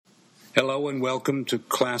Hello and welcome to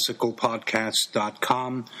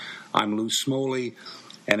ClassicalPodcasts.com. I'm Lou Smoley,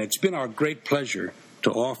 and it's been our great pleasure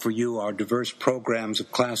to offer you our diverse programs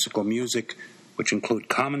of classical music, which include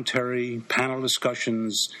commentary, panel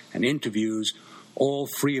discussions, and interviews, all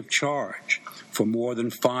free of charge for more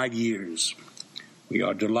than 5 years. We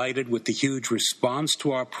are delighted with the huge response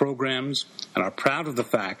to our programs and are proud of the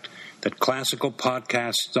fact that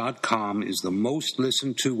ClassicalPodcasts.com is the most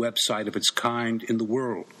listened to website of its kind in the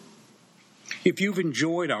world. If you've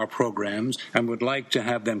enjoyed our programs and would like to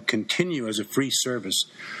have them continue as a free service,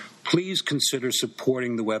 please consider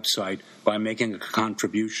supporting the website by making a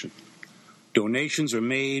contribution. Donations are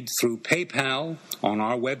made through PayPal on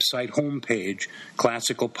our website homepage,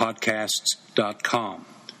 classicalpodcasts.com.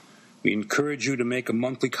 We encourage you to make a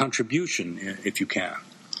monthly contribution if you can.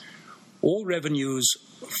 All revenues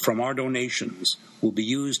from our donations will be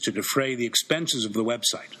used to defray the expenses of the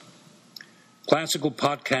website.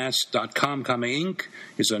 ClassicalPodcasts.com, Inc.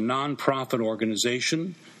 is a non-profit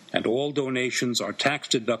organization, and all donations are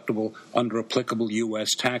tax-deductible under applicable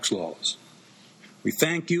U.S. tax laws. We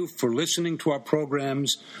thank you for listening to our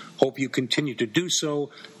programs, hope you continue to do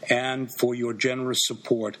so, and for your generous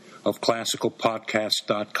support of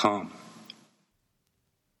ClassicalPodcasts.com.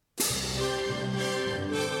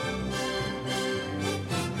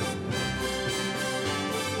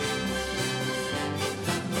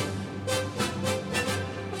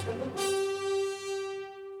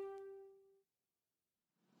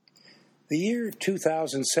 The year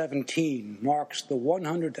 2017 marks the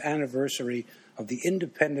 100th anniversary of the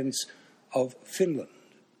independence of Finland.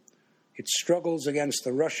 Its struggles against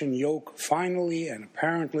the Russian yoke finally and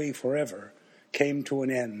apparently forever came to an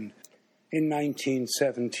end in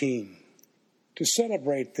 1917. To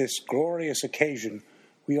celebrate this glorious occasion,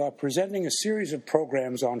 we are presenting a series of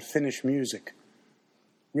programs on Finnish music,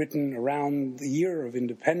 written around the year of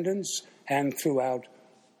independence and throughout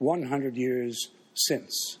 100 years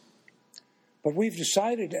since. But we've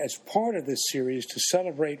decided as part of this series to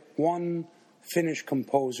celebrate one Finnish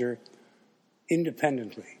composer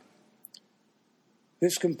independently.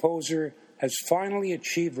 This composer has finally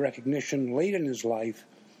achieved recognition late in his life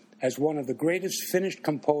as one of the greatest Finnish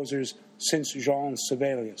composers since Jean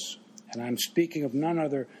Sibelius, and I'm speaking of none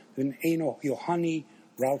other than Eino Juhani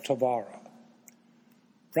Rautavaara.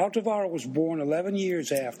 Rautavaara was born 11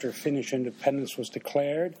 years after Finnish independence was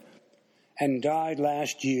declared and died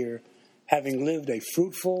last year, having lived a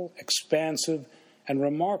fruitful, expansive, and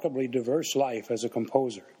remarkably diverse life as a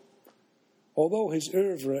composer. Although his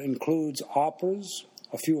oeuvre includes operas,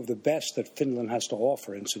 a few of the best that Finland has to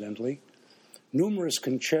offer, incidentally, numerous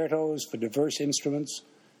concertos for diverse instruments,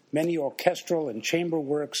 many orchestral and chamber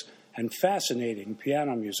works, and fascinating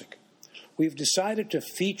piano music, we've decided to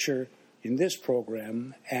feature in this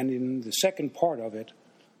program, and in the second part of it,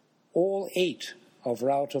 all 8 of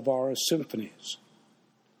Rautavaara's symphonies.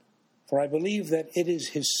 For I believe that it is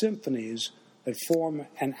his symphonies that form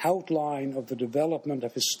an outline of the development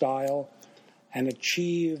of his style and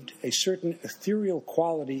achieved a certain ethereal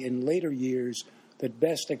quality in later years that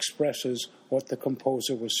best expresses what the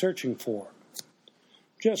composer was searching for.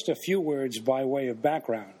 Just a few words by way of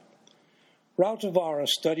background. Rautavaara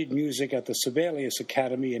studied music at the Sibelius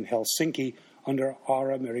Academy in Helsinki under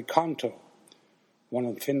Ara Merikanto, one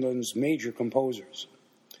of Finland's major composers.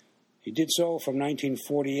 He did so from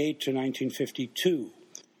 1948 to 1952.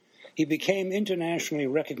 He became internationally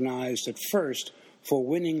recognized at first for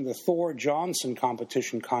winning the Thor Johnson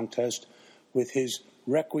competition contest with his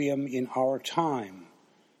Requiem in Our Time.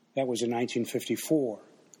 That was in 1954.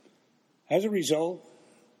 As a result,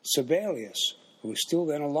 Sibelius, who was still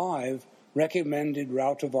then alive, recommended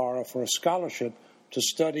Rautavaara for a scholarship to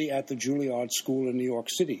study at the Juilliard School in New York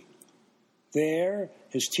City. There,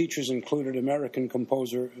 his teachers included American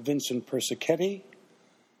composer Vincent Persichetti.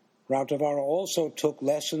 Rautavaara also took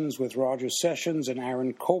lessons with Roger Sessions and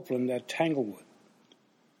Aaron Copland at Tanglewood.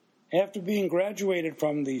 After being graduated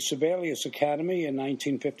from the Sibelius Academy in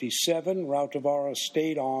 1957, Rautavaara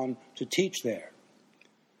stayed on to teach there.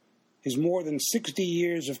 His more than 60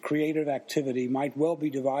 years of creative activity might well be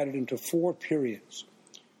divided into 4 periods: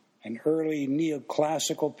 an early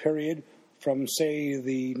neoclassical period from, say,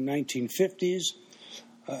 the 1950s,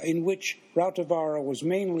 in which Rautavaara was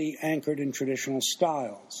mainly anchored in traditional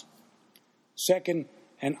styles. Second,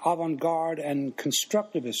 an avant-garde and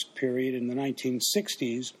constructivist period in the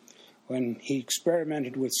 1960s, when he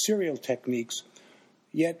experimented with serial techniques,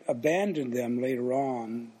 yet abandoned them later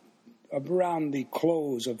on, around the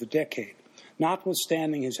close of the decade,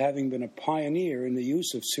 notwithstanding his having been a pioneer in the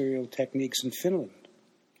use of serial techniques in Finland.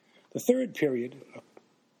 The third period, a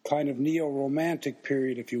kind of neo-romantic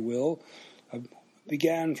period, if you will,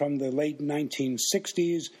 began from the late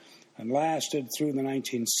 1960s and lasted through the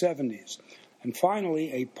 1970s, and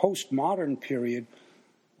finally a postmodern period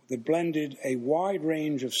that blended a wide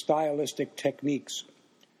range of stylistic techniques.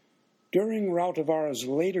 During Rautavaara's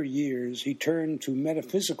later years, he turned to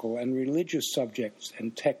metaphysical and religious subjects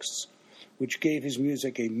and texts, which gave his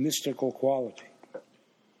music a mystical quality.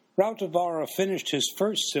 Rautavaara finished his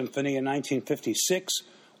first symphony in 1956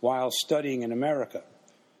 while studying in America.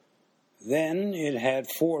 Then it had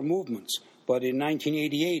 4 movements, but in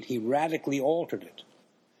 1988 he radically altered it,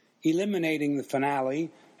 eliminating the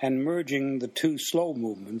finale and merging the 2 slow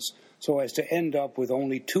movements so as to end up with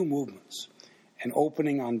only 2 movements, an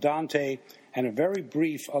opening andante and a very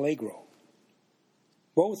brief allegro.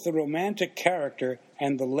 Both the romantic character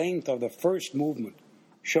and the length of the first movement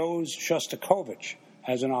shows Shostakovich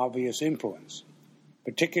as an obvious influence,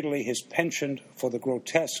 particularly his penchant for the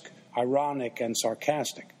grotesque, ironic, and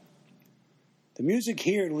sarcastic. The music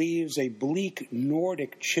here leaves a bleak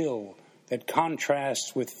Nordic chill that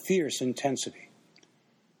contrasts with fierce intensity.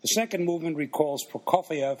 The second movement recalls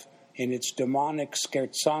Prokofiev in its demonic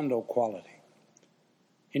scherzando quality.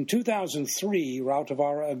 In 2003,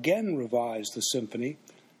 Rautavaara again revised the symphony,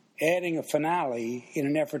 adding a finale in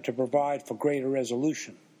an effort to provide for greater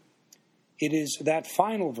resolution. It is that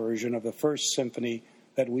final version of the first symphony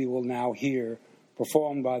that we will now hear,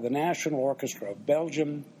 performed by the National Orchestra of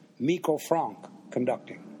Belgium, Miko Frank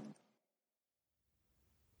conducting.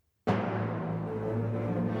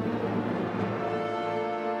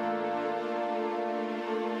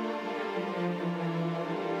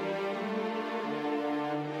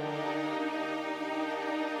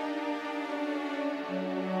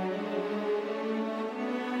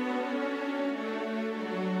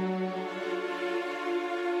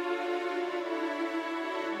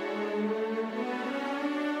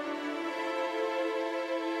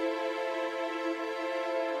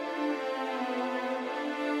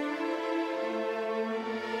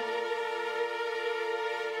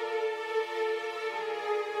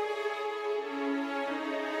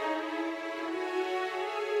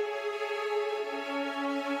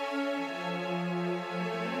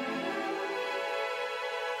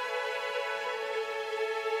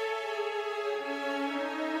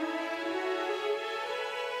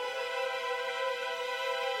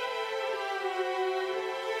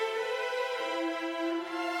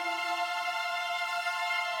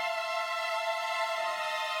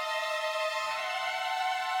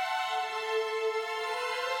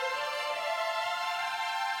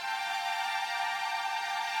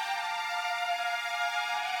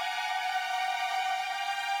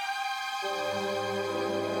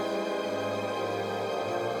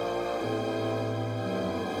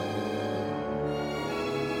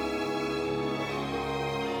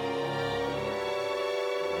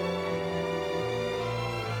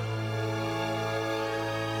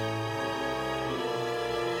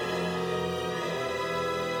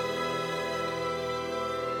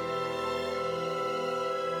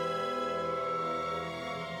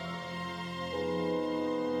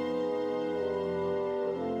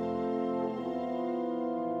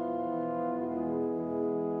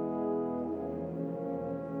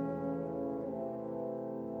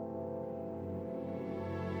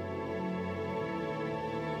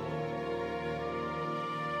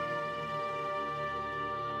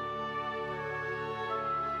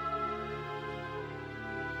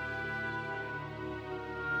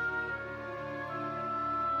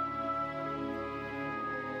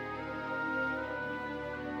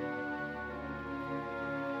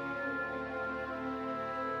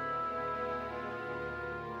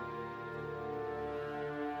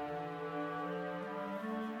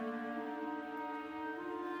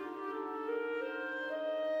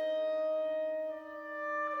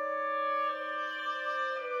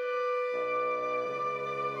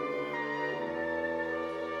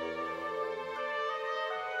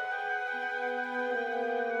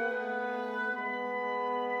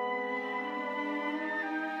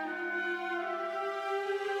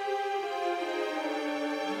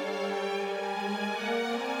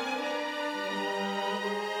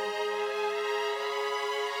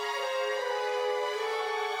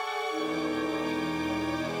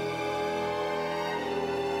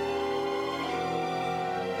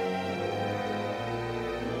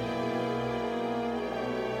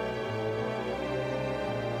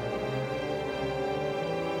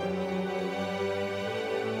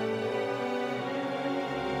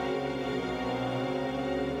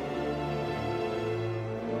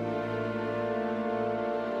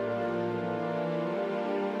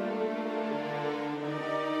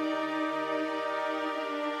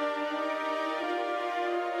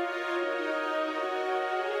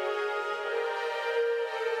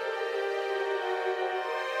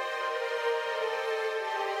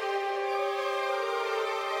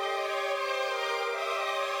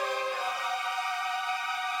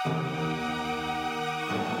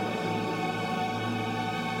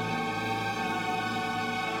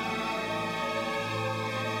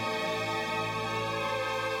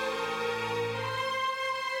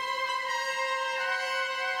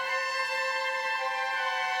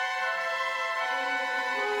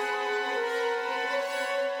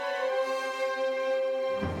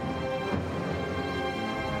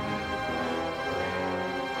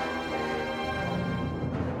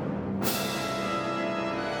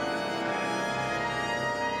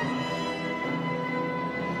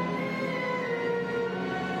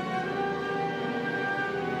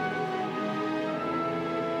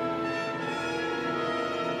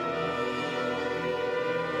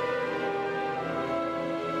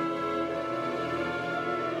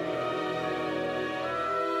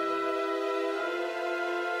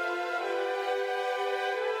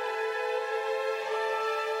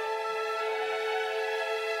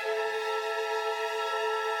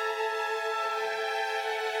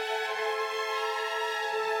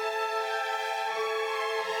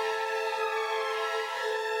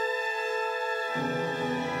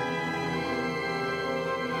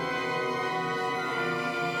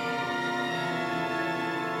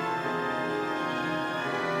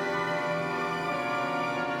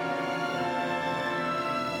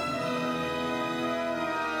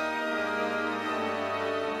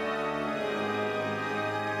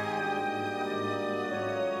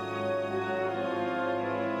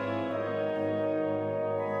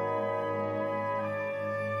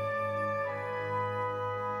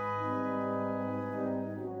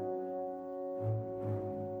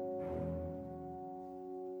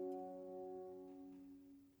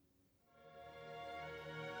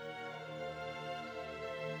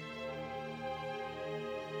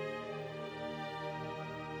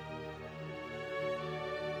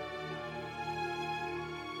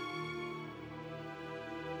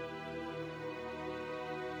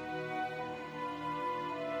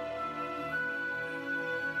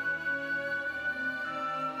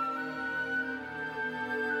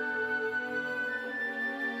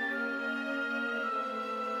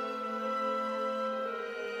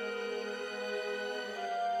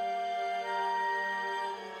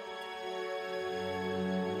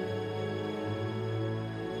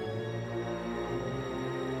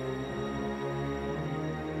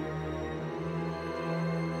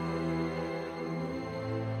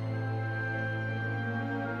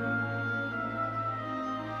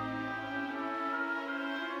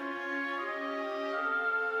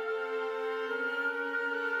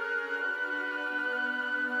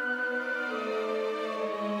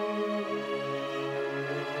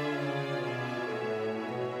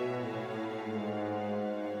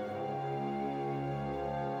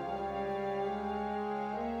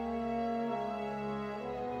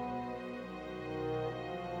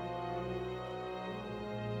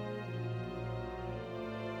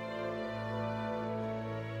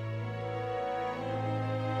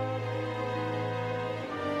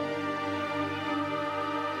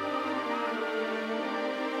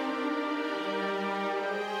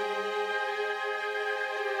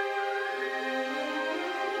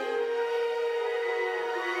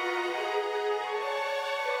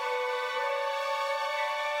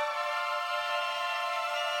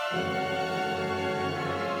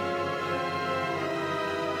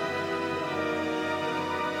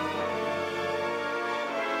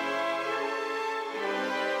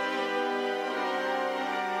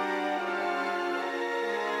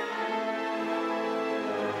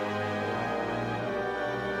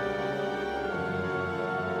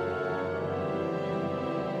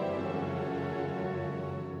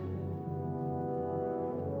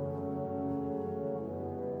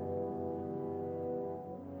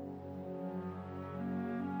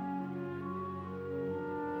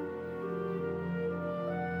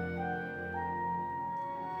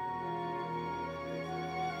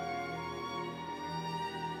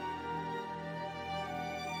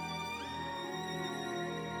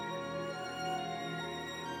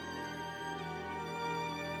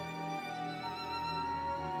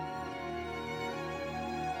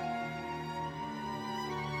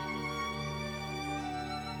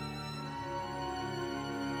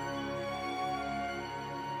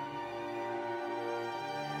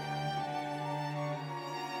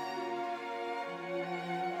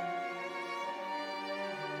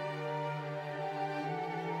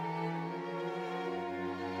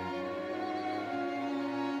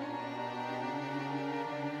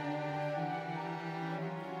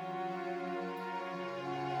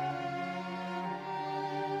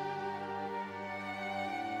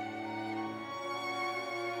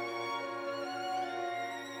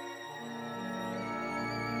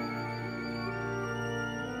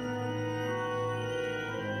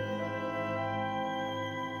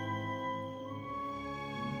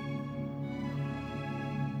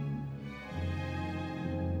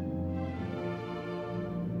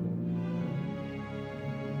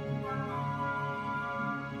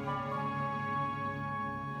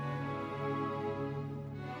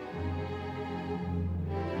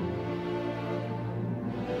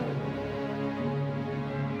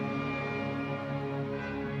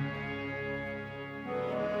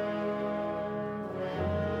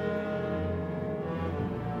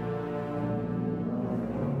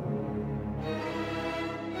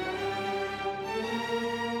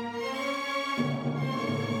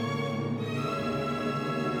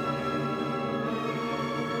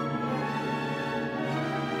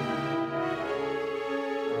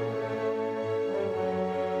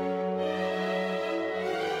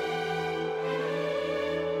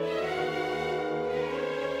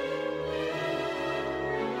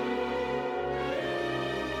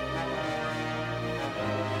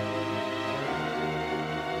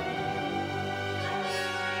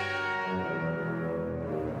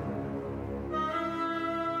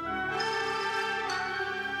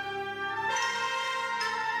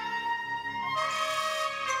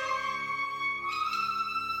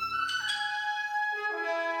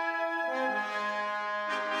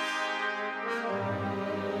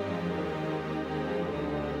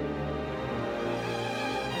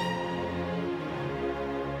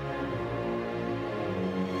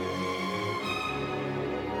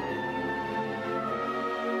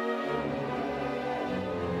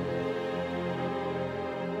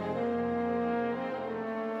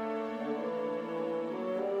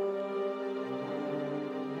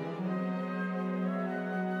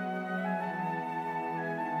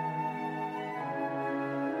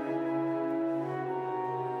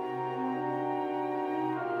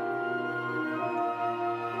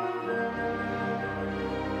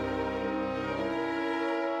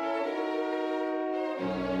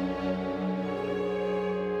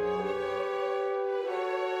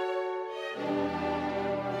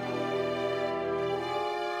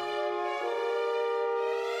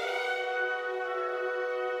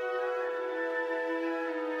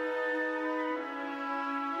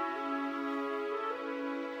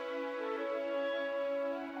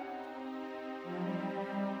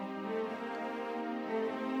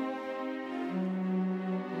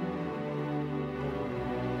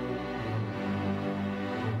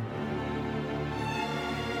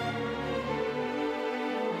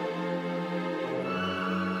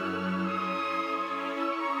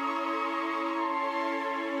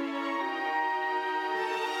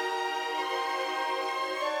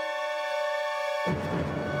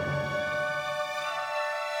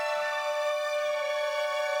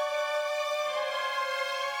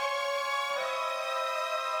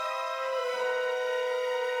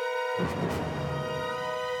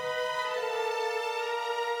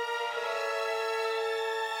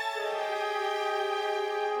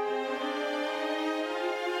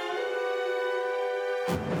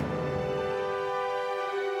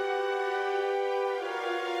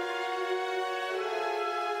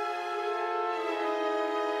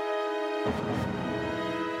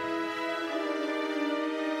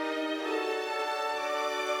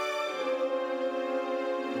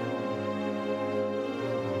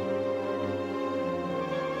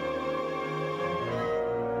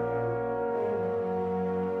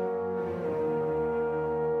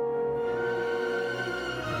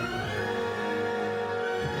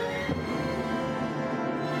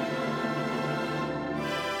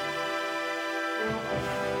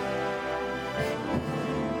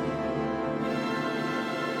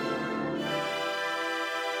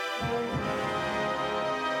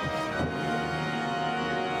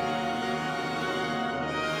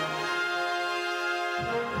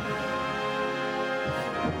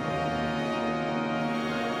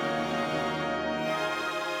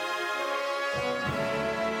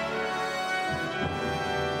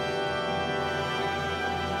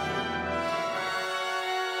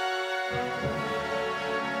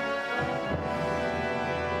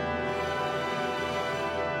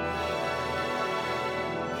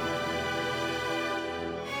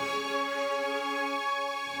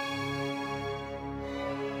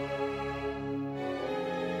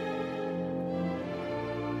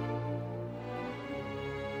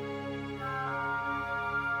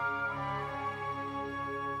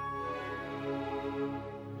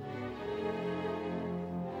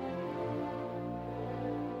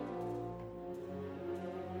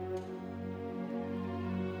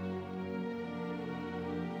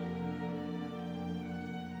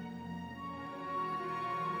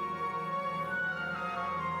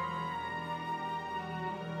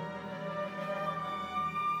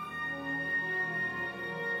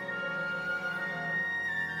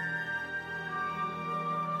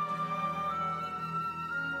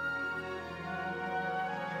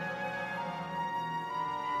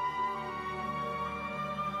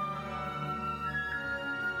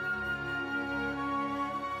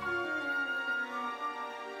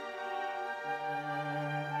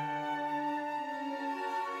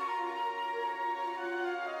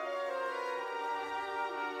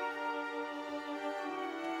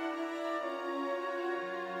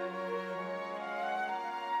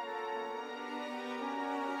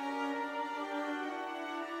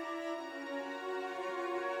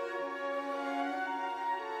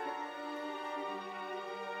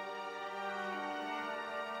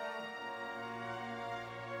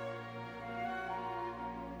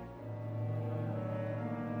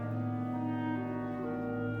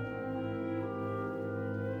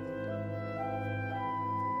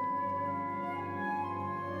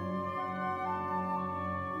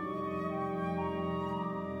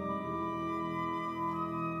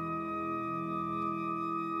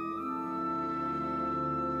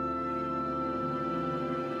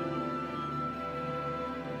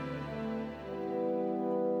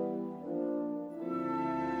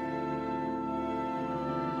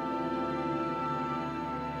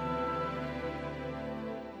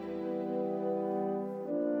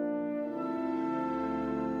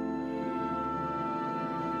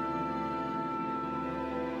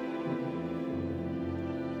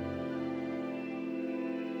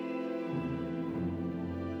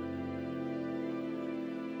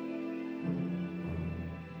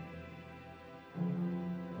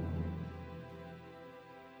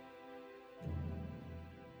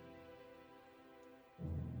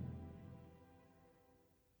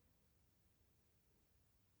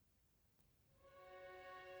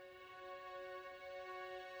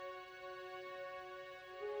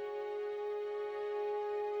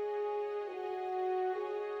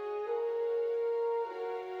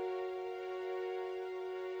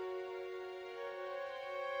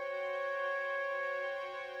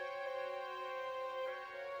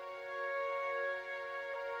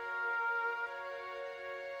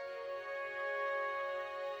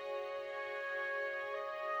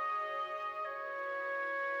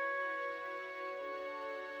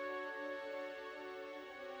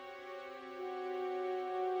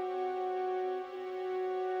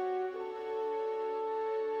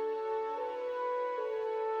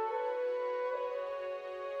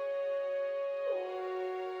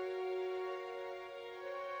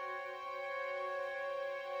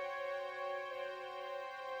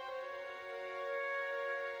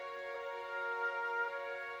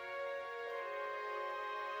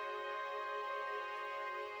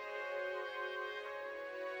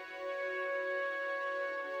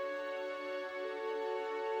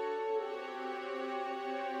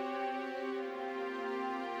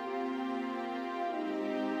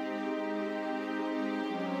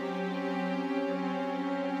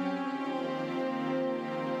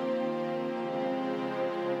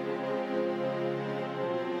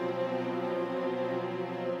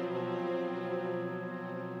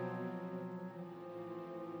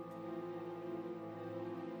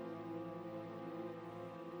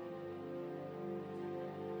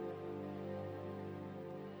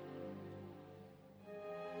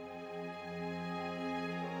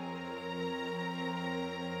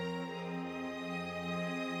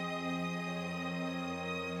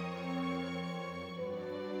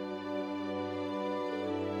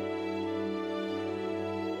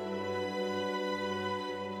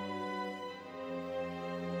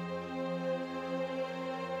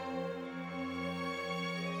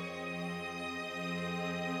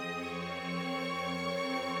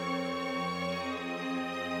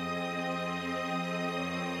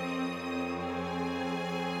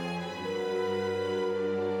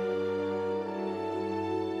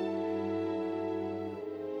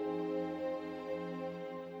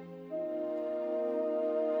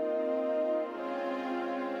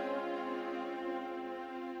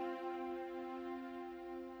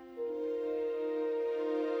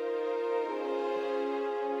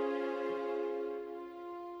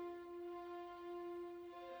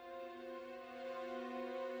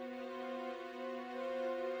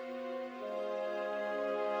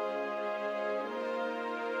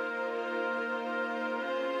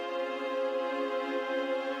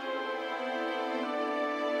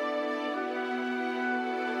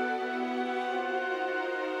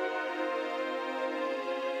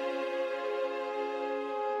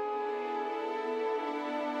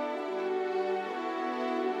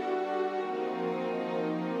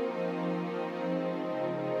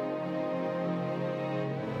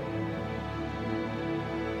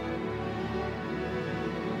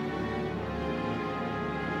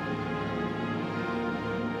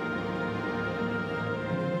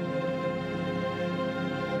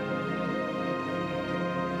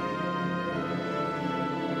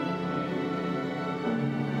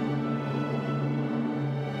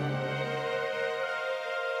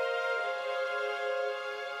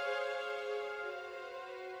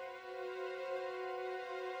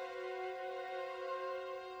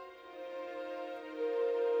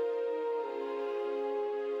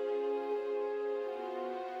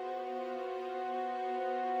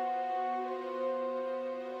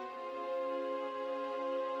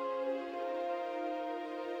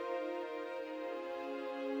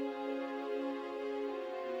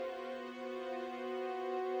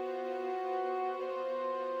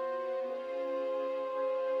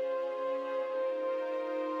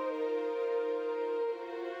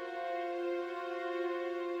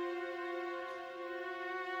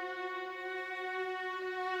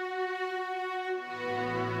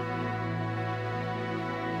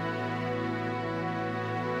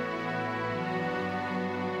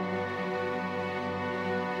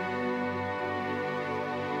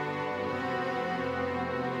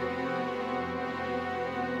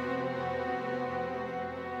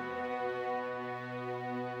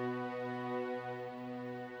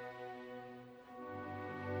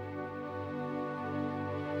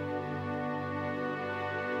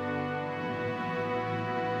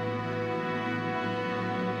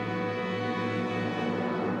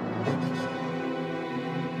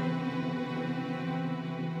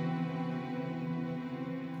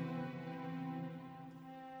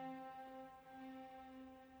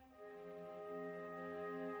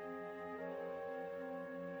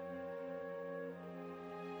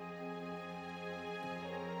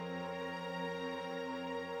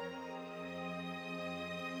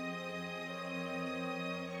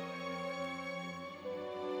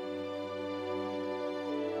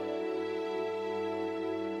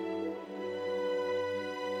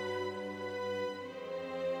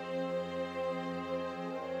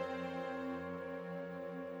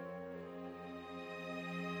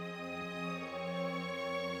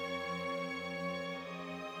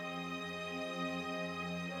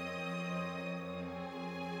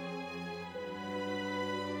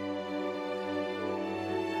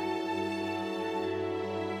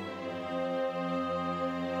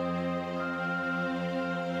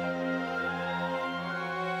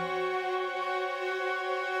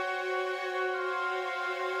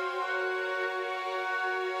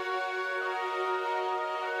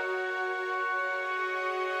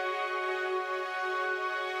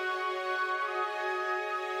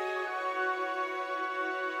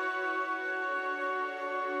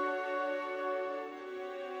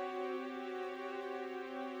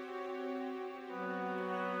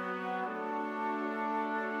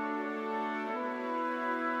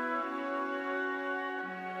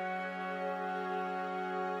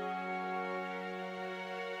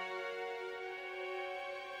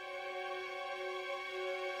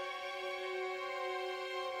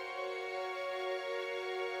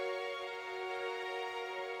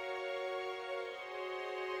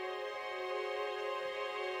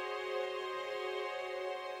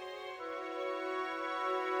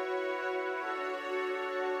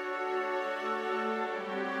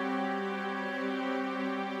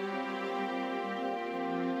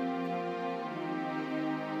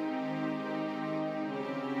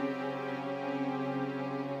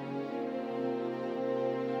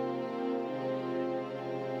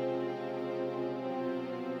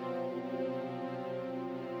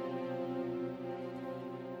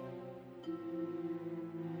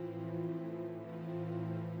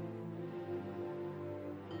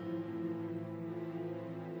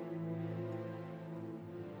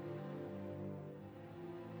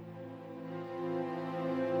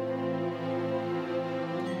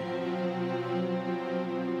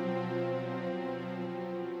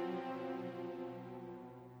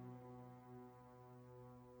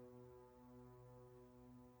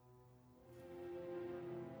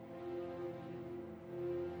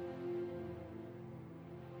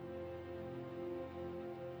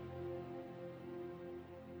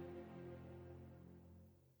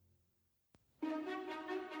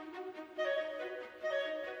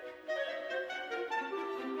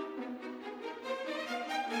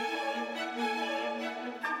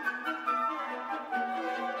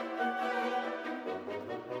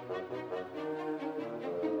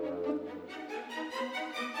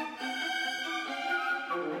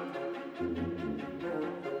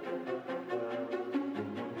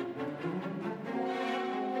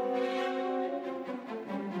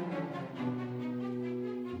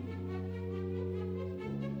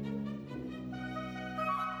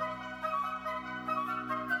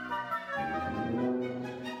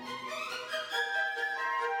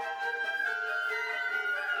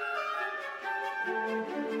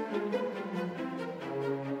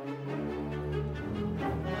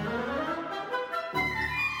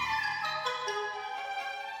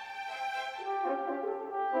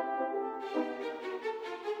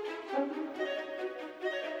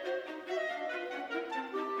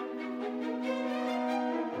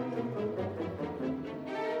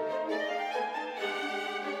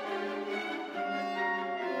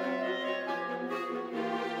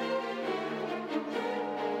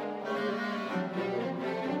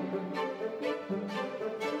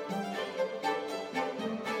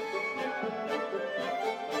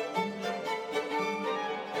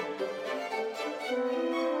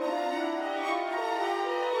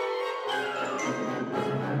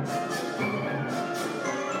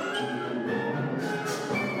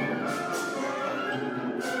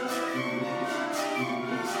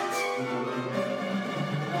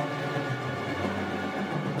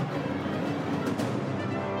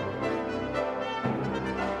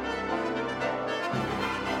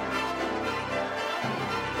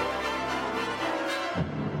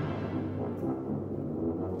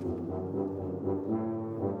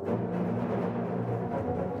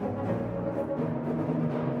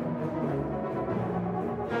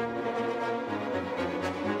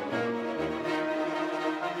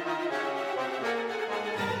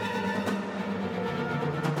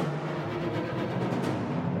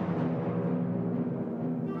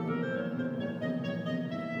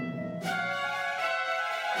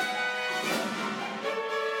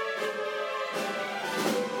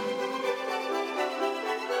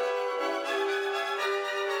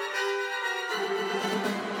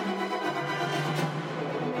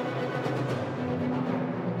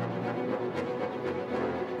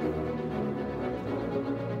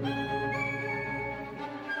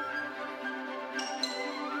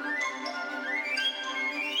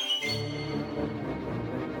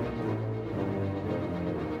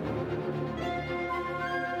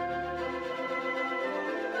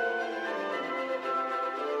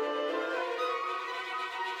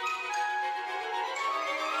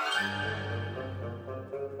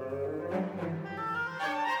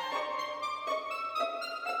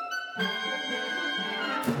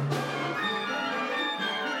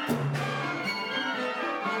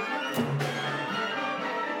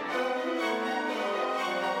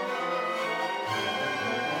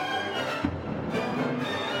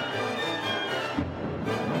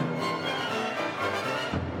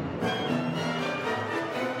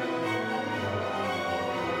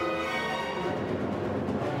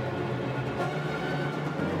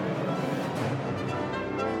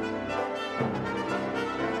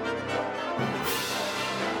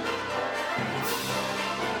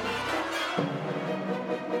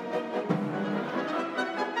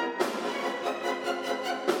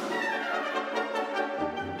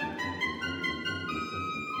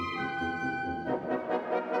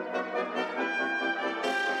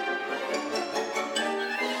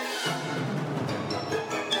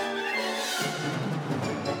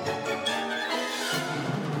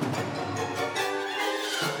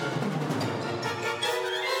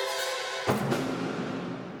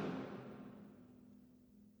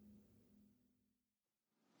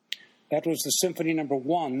 That was the Symphony No.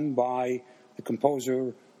 1 by the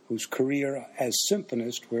composer whose career as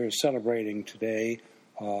symphonist we're celebrating today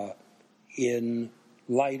in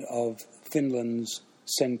light of Finland's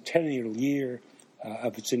centennial year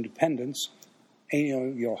of its independence,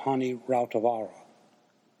 Eino Juhani Rautavaara.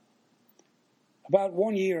 About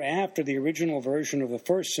 1 year after the original version of the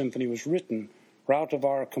first symphony was written,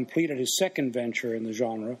 Rautavaara completed his second venture in the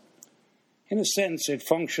genre. In a sense, it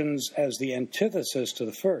functions as the antithesis to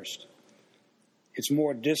the first. It's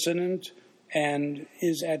more dissonant and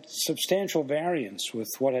is at substantial variance with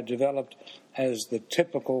what had developed as the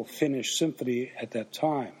typical Finnish symphony at that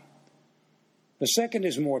time. The second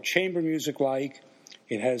is more chamber music-like.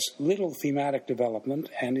 It has little thematic development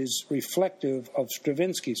and is reflective of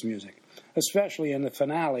Stravinsky's music, especially in the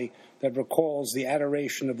finale that recalls the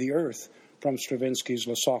adoration of the earth from Stravinsky's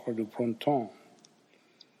Le Sacre du Printemps.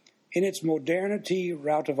 In its modernity,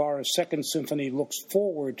 Rautavaara's Second Symphony looks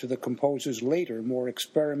forward to the composer's later, more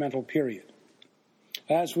experimental period.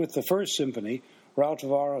 As with the First Symphony,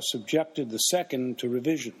 Rautavaara subjected the second to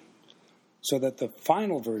revision, so that the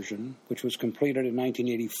final version, which was completed in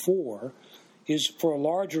 1984, is for a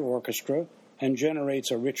larger orchestra and generates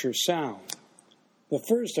a richer sound. The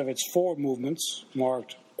first of its four movements,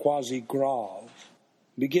 marked quasi grave,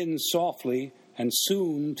 begins softly and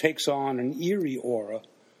soon takes on an eerie aura,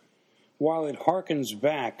 while it harkens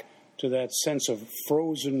back to that sense of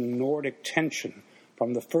frozen Nordic tension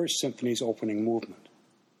from the First Symphony's opening movement.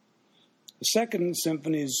 The Second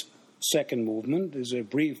Symphony's second movement is a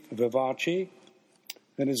brief vivace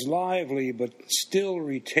that is lively but still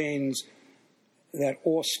retains that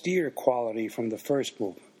austere quality from the first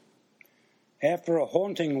movement. After a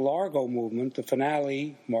haunting largo movement, the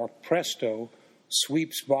finale, marked presto,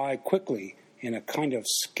 sweeps by quickly in a kind of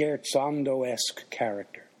scherzando-esque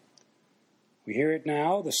character. We hear it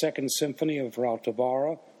now, the Second Symphony of Raut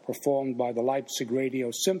Tavara, performed by the Leipzig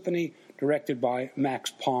Radio Symphony, directed by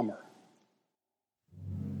Max Palmer.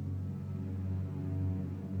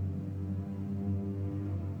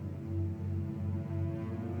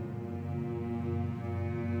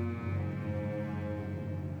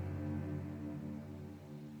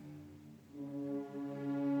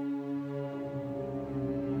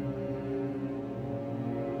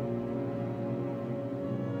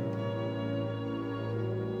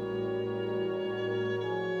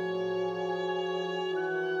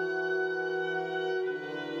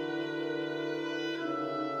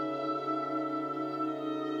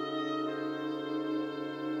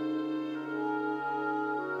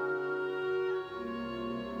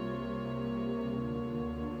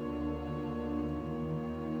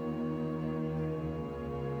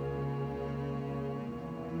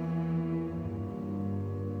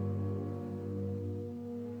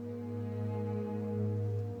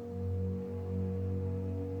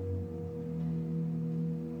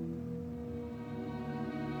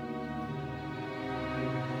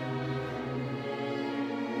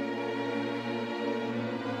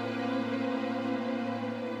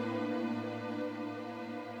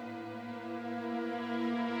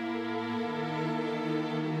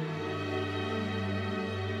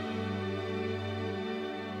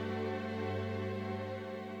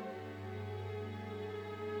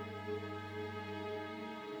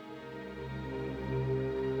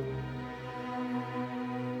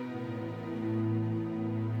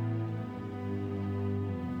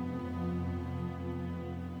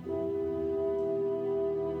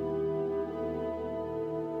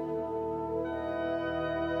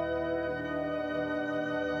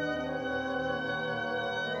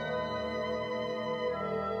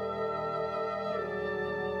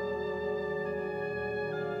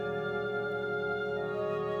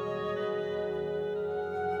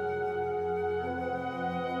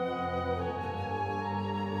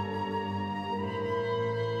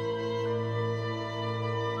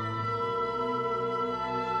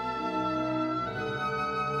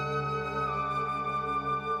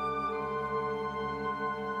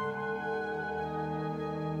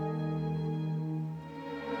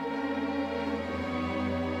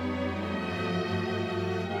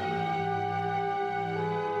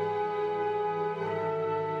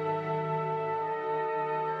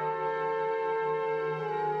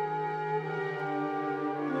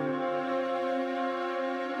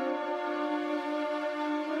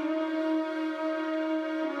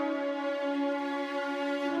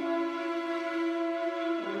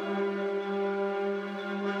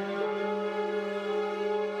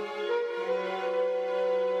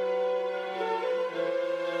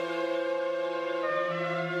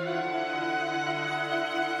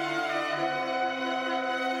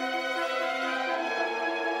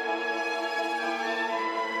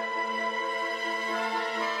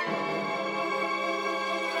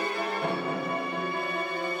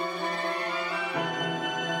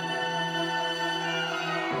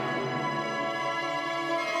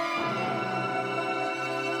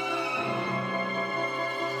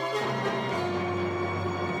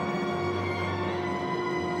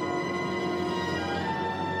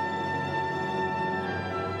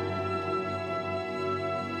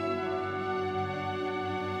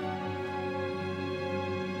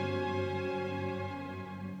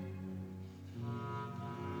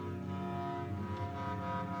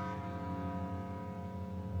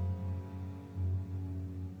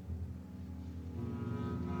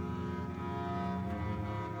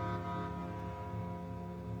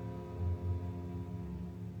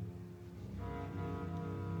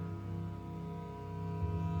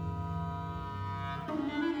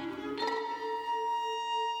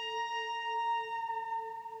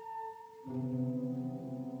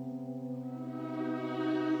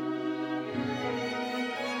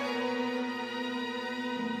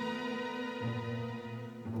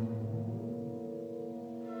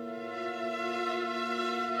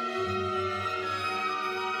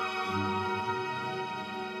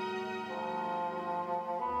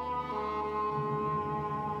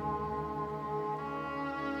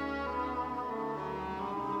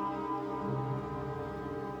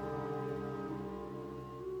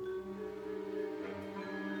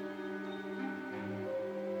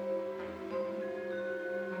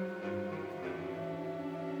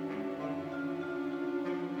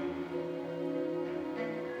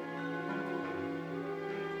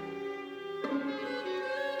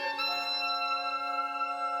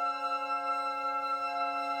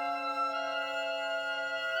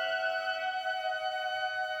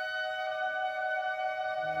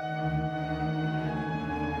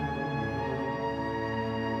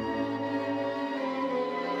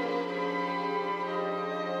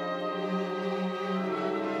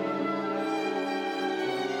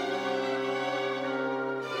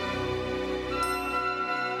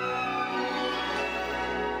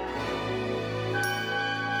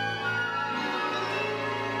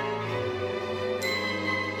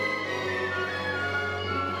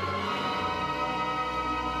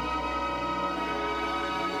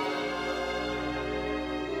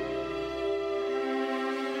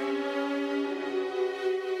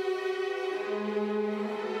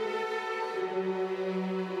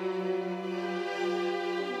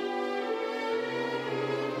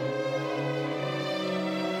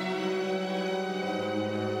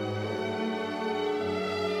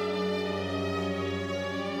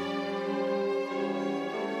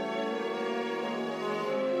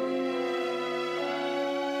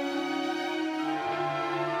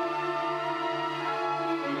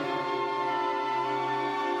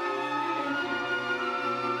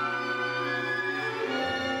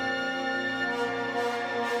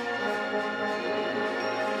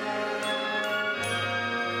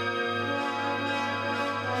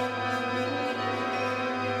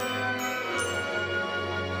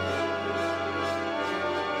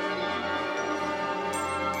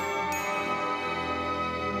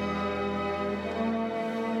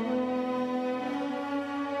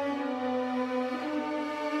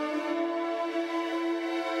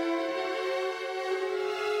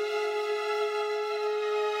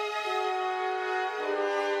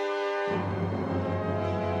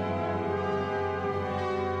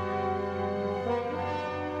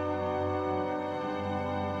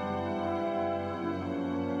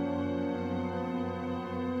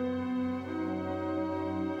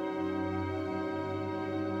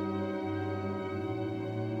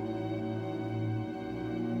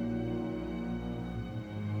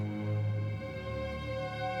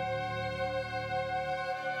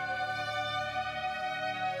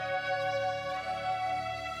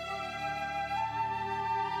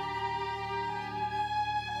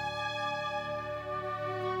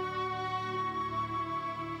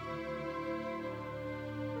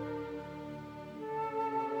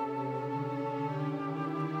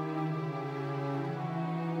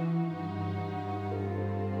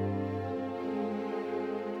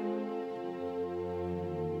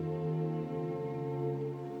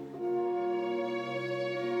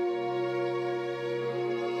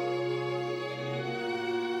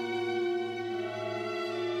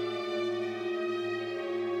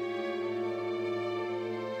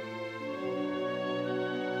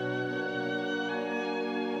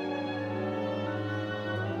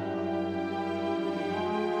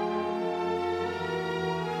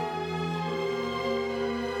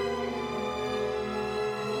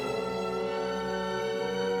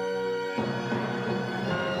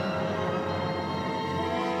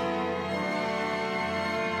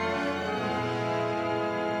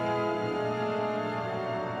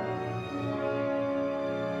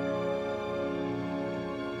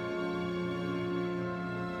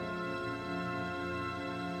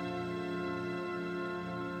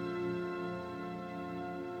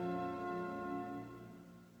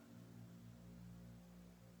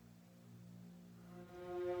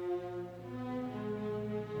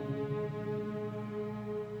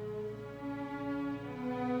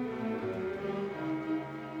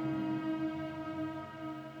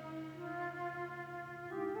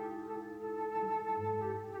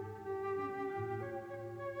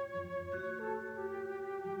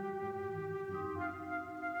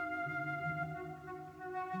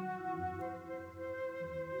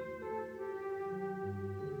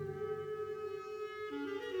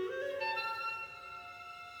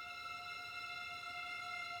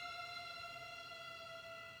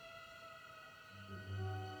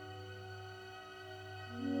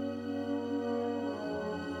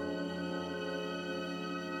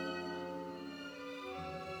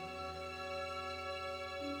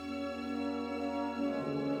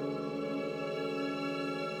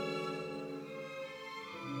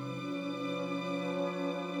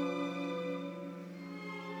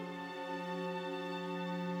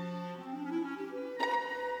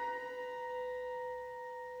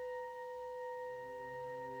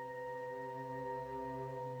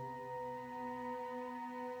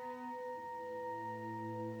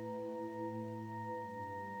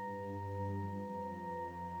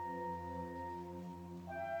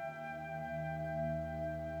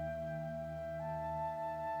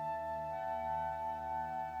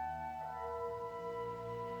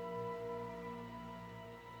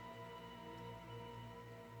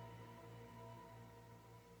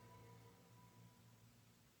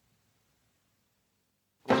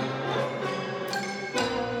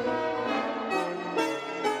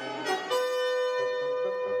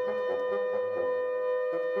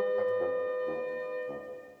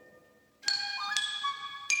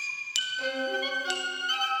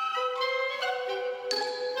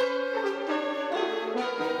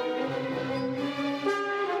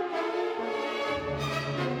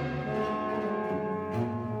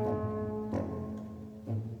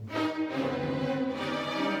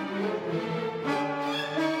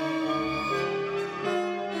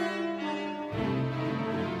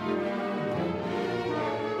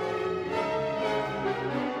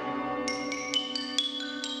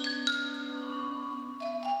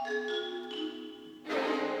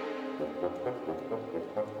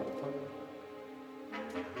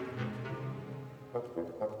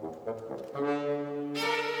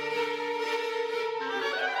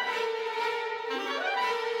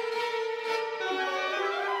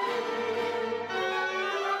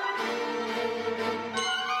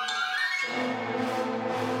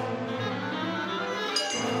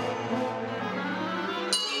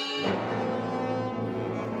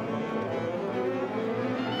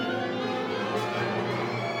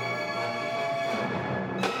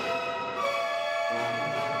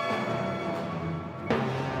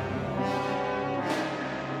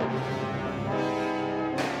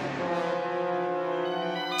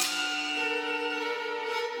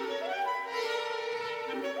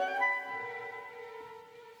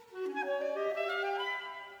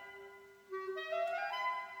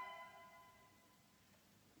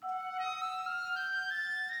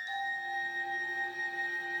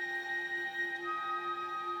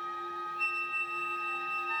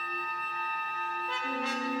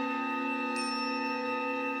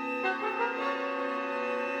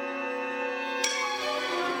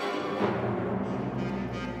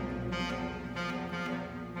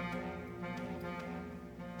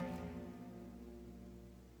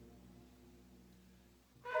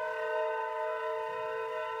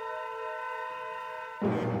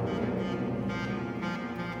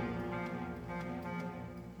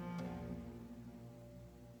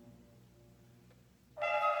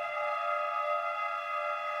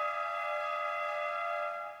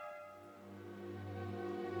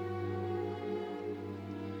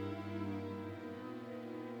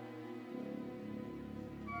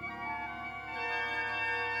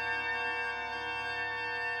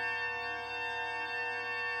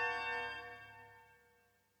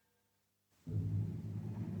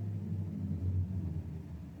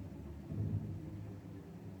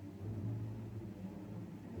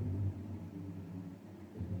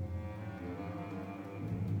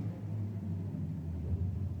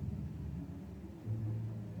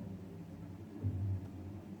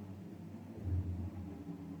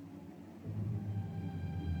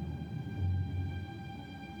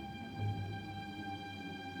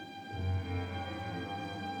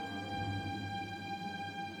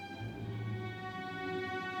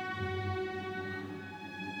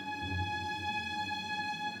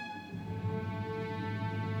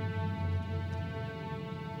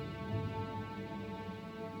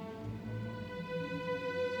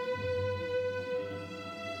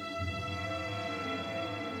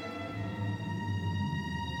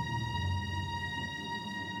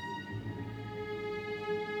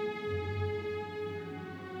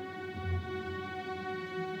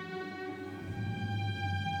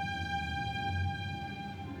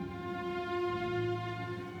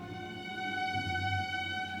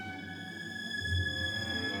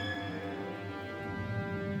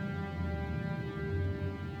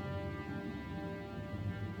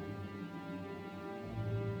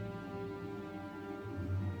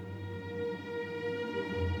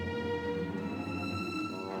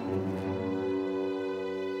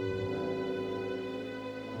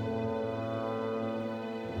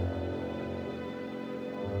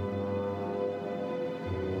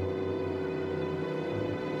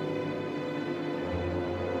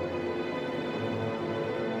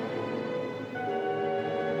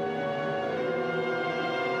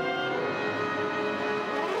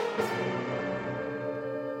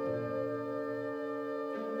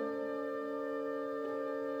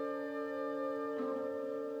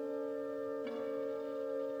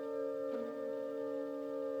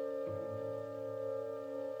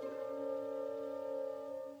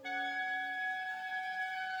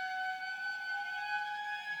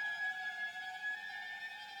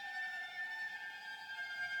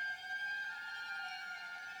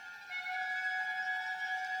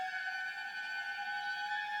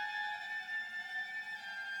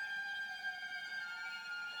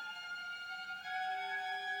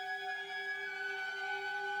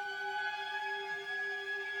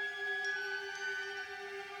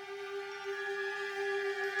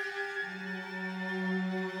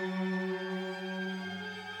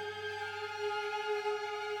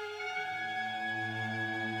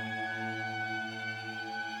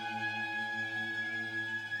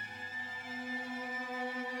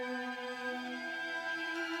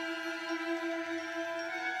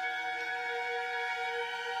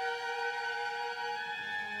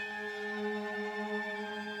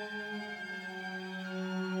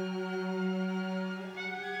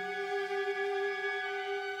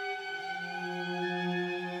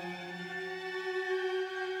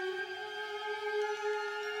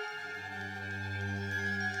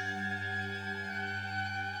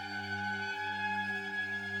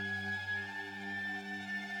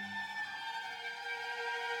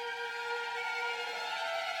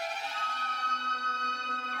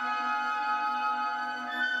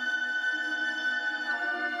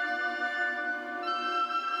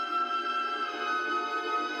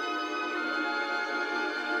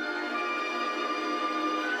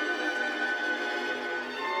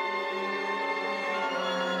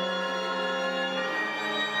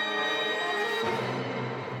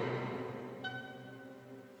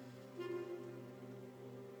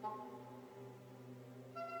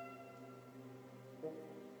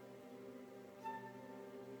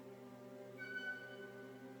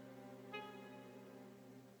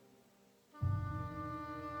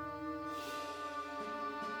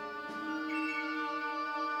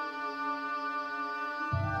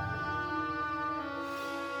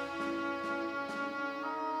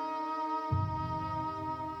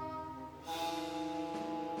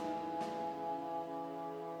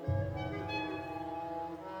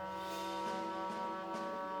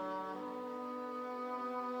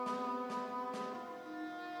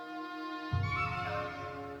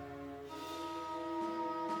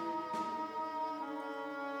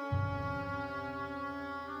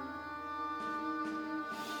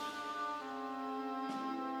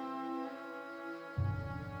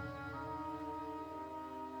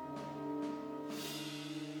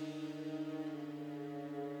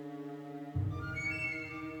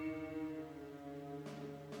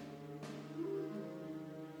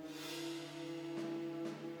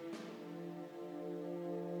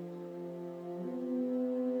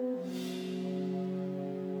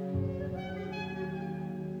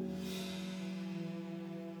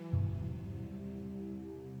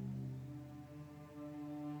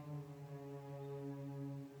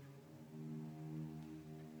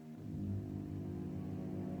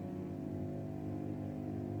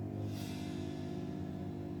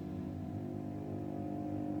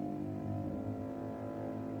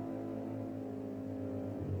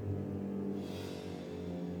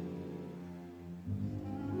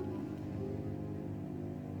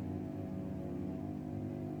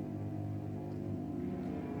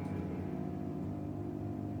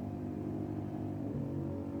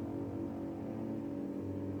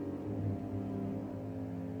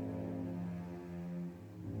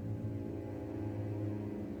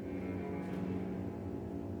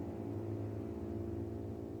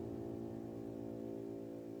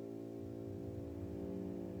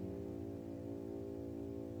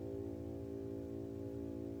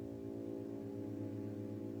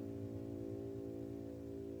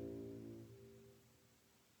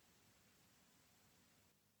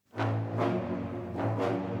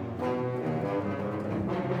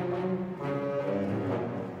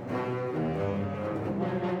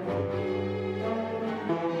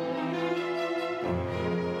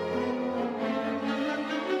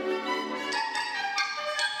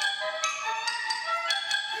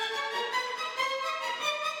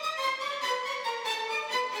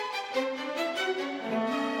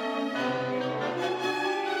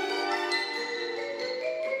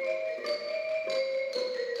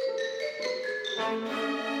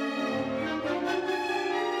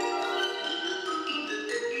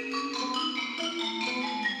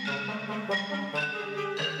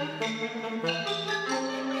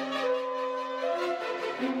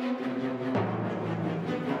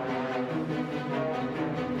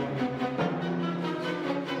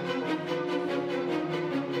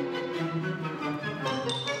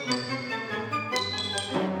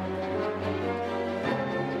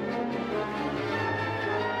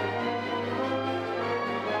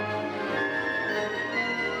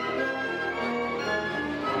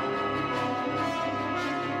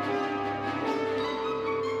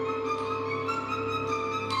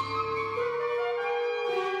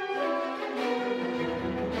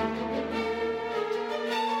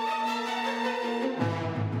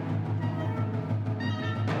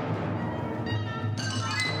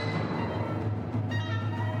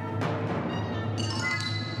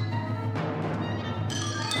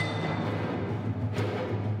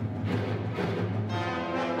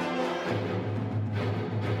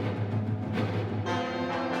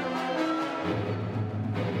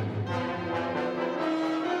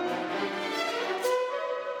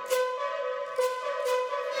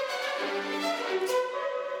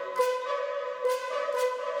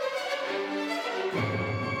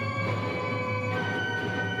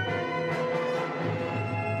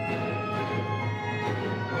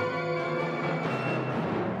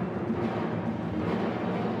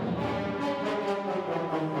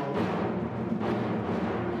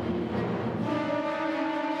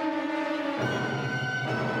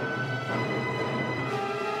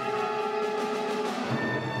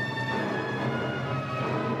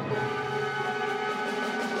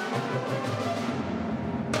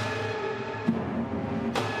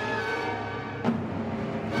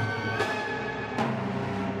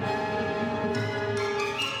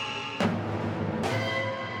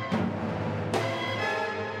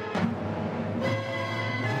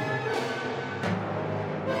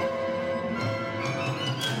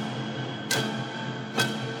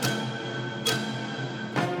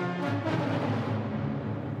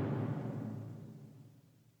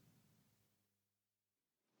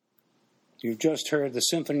 You've just heard the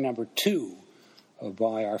Symphony Number 2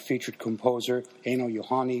 by our featured composer, Eino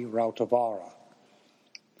Juhani Rautavaara.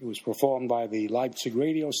 It was performed by the Leipzig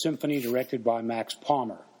Radio Symphony, directed by Max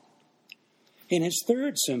Palmer. In his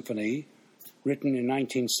third symphony, written in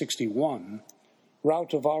 1961,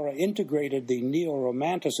 Rautavaara integrated the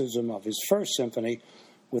neo-romanticism of his first symphony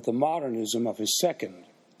with the modernism of his second.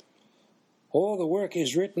 Although the work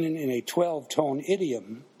is written in a 12-tone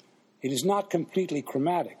idiom, it is not completely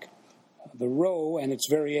chromatic. The row and its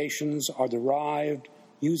variations are derived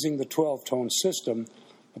using the 12-tone system,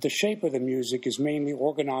 but the shape of the music is mainly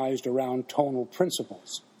organized around tonal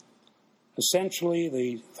principles. Essentially,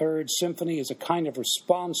 the Third Symphony is a kind of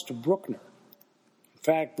response to Bruckner. In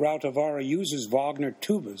fact, Rautavaara uses Wagner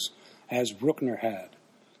tubas, as Bruckner had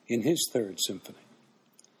in his Third Symphony.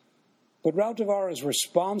 But Rautavaara's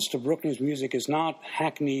response to Bruckner's music is not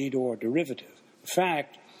hackneyed or derivative. In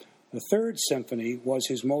fact, the Third Symphony was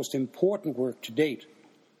his most important work to date,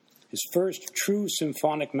 his first true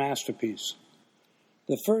symphonic masterpiece.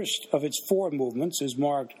 The first of its 4 movements is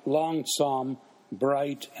marked langsam,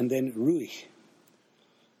 bright, and then ruhig.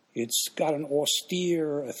 It's got an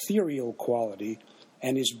austere, ethereal quality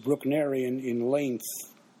and is Brucknerian in length,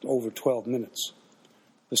 over 12 minutes.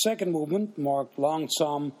 The second movement, marked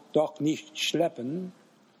langsam, doch nicht schleppen.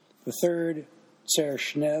 The third, sehr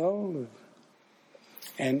schnell,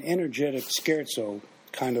 an energetic scherzo,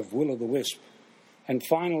 kind of will-o'-the-wisp. And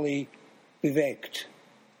finally, bewegt,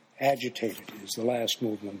 agitated, is the last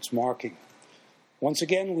movement's marking. Once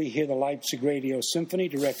again, we hear the Leipzig Radio Symphony,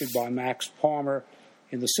 directed by Max Palmer,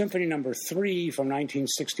 in the Symphony Number 3 from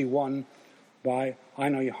 1961 by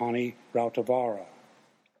Eino Juhani Rautavaara.